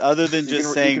 Other than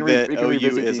just saying that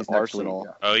OU is Arsenal.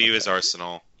 OU is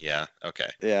Arsenal. Yeah.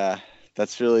 Okay. Yeah.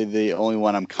 That's really the only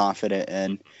one I'm confident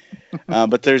in.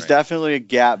 But there's definitely a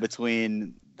gap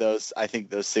between those. I think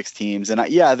those 6 teams. And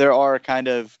there are kind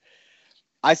of,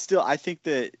 I think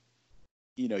that,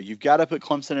 you've got to put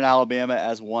Clemson and Alabama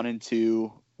as 1 and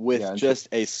 2 with just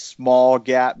a small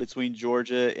gap between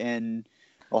Georgia and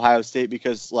Ohio State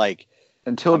because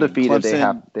until defeated,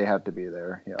 Clemson, they have to be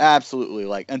there. Yeah.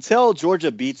 Absolutely. Until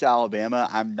Georgia beats Alabama,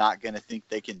 I'm not going to think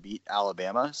they can beat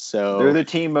Alabama. So they're the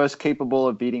team most capable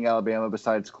of beating Alabama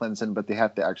besides Clemson, but they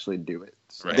have to actually do it.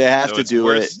 So. Right. They have to do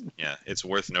it. Yeah, it's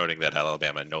worth noting that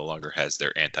Alabama no longer has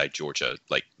their anti-Georgia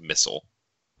missile.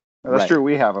 That's true.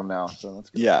 We have them now, so that's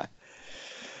good. Yeah.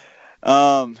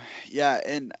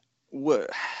 And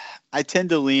I tend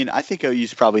to lean. I think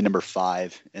OU's probably number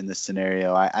 5 in this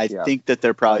scenario. I think that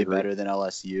they're probably better than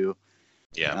LSU.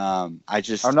 Yeah.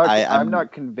 I'm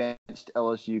not convinced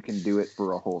LSU can do it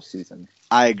for a whole season.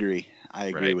 I agree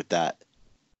with that.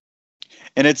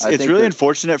 And it's really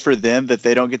unfortunate for them that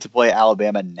they don't get to play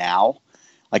Alabama now.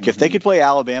 If they could play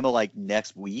Alabama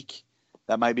next week,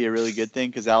 that might be a really good thing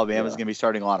because Alabama's going to be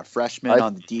starting a lot of freshmen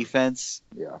on the defense.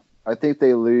 Yeah. I think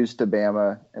they lose to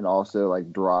Bama and also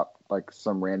drop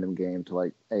some random game to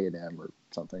A&M or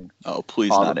something. Oh, please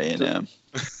not A&M.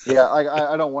 Yeah,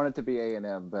 I don't want it to be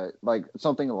A&M, but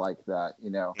something like that,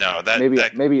 No,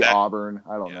 maybe Auburn.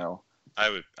 I don't know. I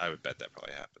would bet that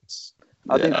probably happens.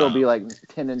 I think they'll be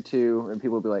 10-2, and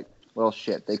people will be like, "Well,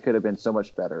 shit, they could have been so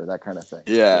much better." That kind of thing.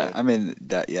 Yeah, I mean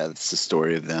that's the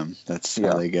story of them. That's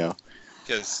how they go.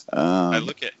 Because I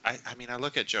look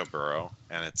at Joe Burrow,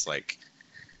 and it's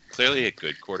clearly a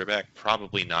good quarterback,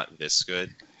 probably not this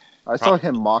good. I saw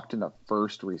him mocked in the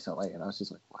first recently, and I was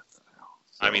just like, what the hell?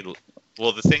 So, I mean,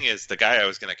 well, the thing is, the guy I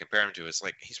was going to compare him to is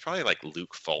he's probably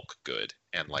Luke Falk good,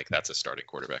 and that's a starting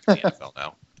quarterback in the NFL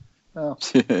now. Oh.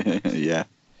 Yeah.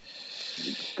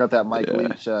 Got that Mike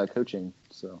Leach coaching,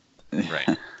 so.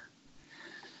 Right.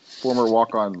 Former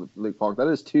walk-on Luke Falk. That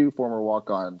is 2 former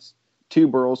walk-ons, 2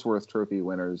 Burlsworth Trophy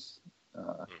winners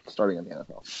starting in the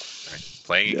NFL. Right.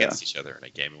 Playing against each other in a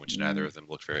game in which neither of them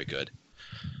looked very good.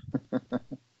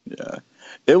 Yeah,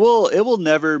 it will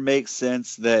never make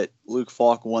sense that Luke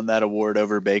Falk won that award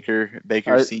over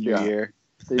Baker's senior year.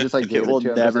 They just it will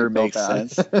never make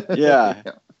sense. Yeah.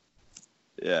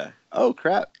 Oh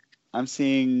crap! I'm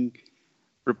seeing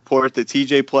report that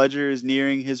TJ Pledger is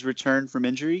nearing his return from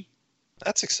injury.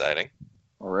 That's exciting.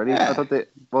 Already? Yeah. I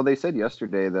thought they said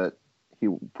yesterday that he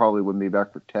probably wouldn't be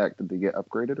back for Tech. Did they get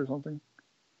upgraded or something?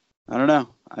 I don't know.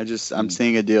 I'm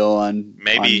seeing a deal on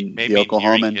maybe the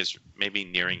Oklahoman. Maybe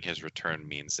nearing his return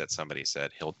means that somebody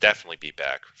said he'll definitely be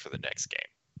back for the next game.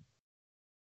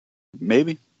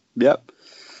 Maybe. Yep.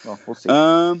 Well, we'll see.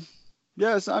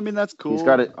 Yes, I mean that's cool.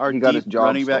 Our he got deep his job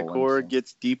running back stolen, core so.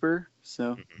 gets deeper,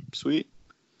 so sweet.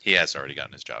 He has already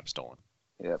gotten his job stolen.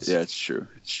 Yep. Yeah, it's true.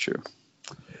 It's true.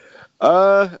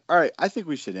 All right. I think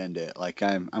we should end it. Like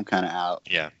I'm kind of out.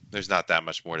 Yeah, there's not that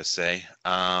much more to say.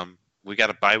 We got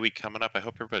a bye week coming up. I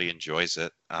hope everybody enjoys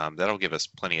it. That'll give us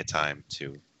plenty of time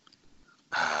to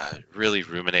really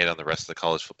ruminate on the rest of the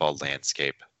college football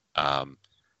landscape.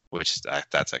 Which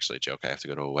that's actually a joke. I have to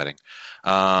go to a wedding.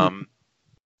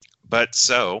 But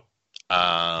so,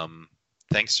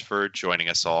 thanks for joining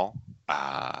us all.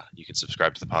 You can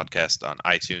subscribe to the podcast on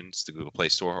iTunes, the Google Play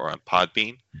Store, or on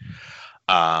Podbean.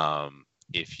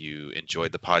 If you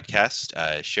enjoyed the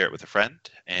podcast, share it with a friend.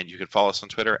 And you can follow us on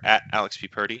Twitter at Alex P.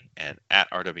 Purdy and at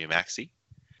RWMaxi.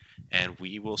 And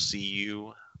we will see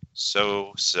you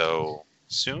so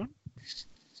soon,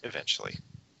 eventually.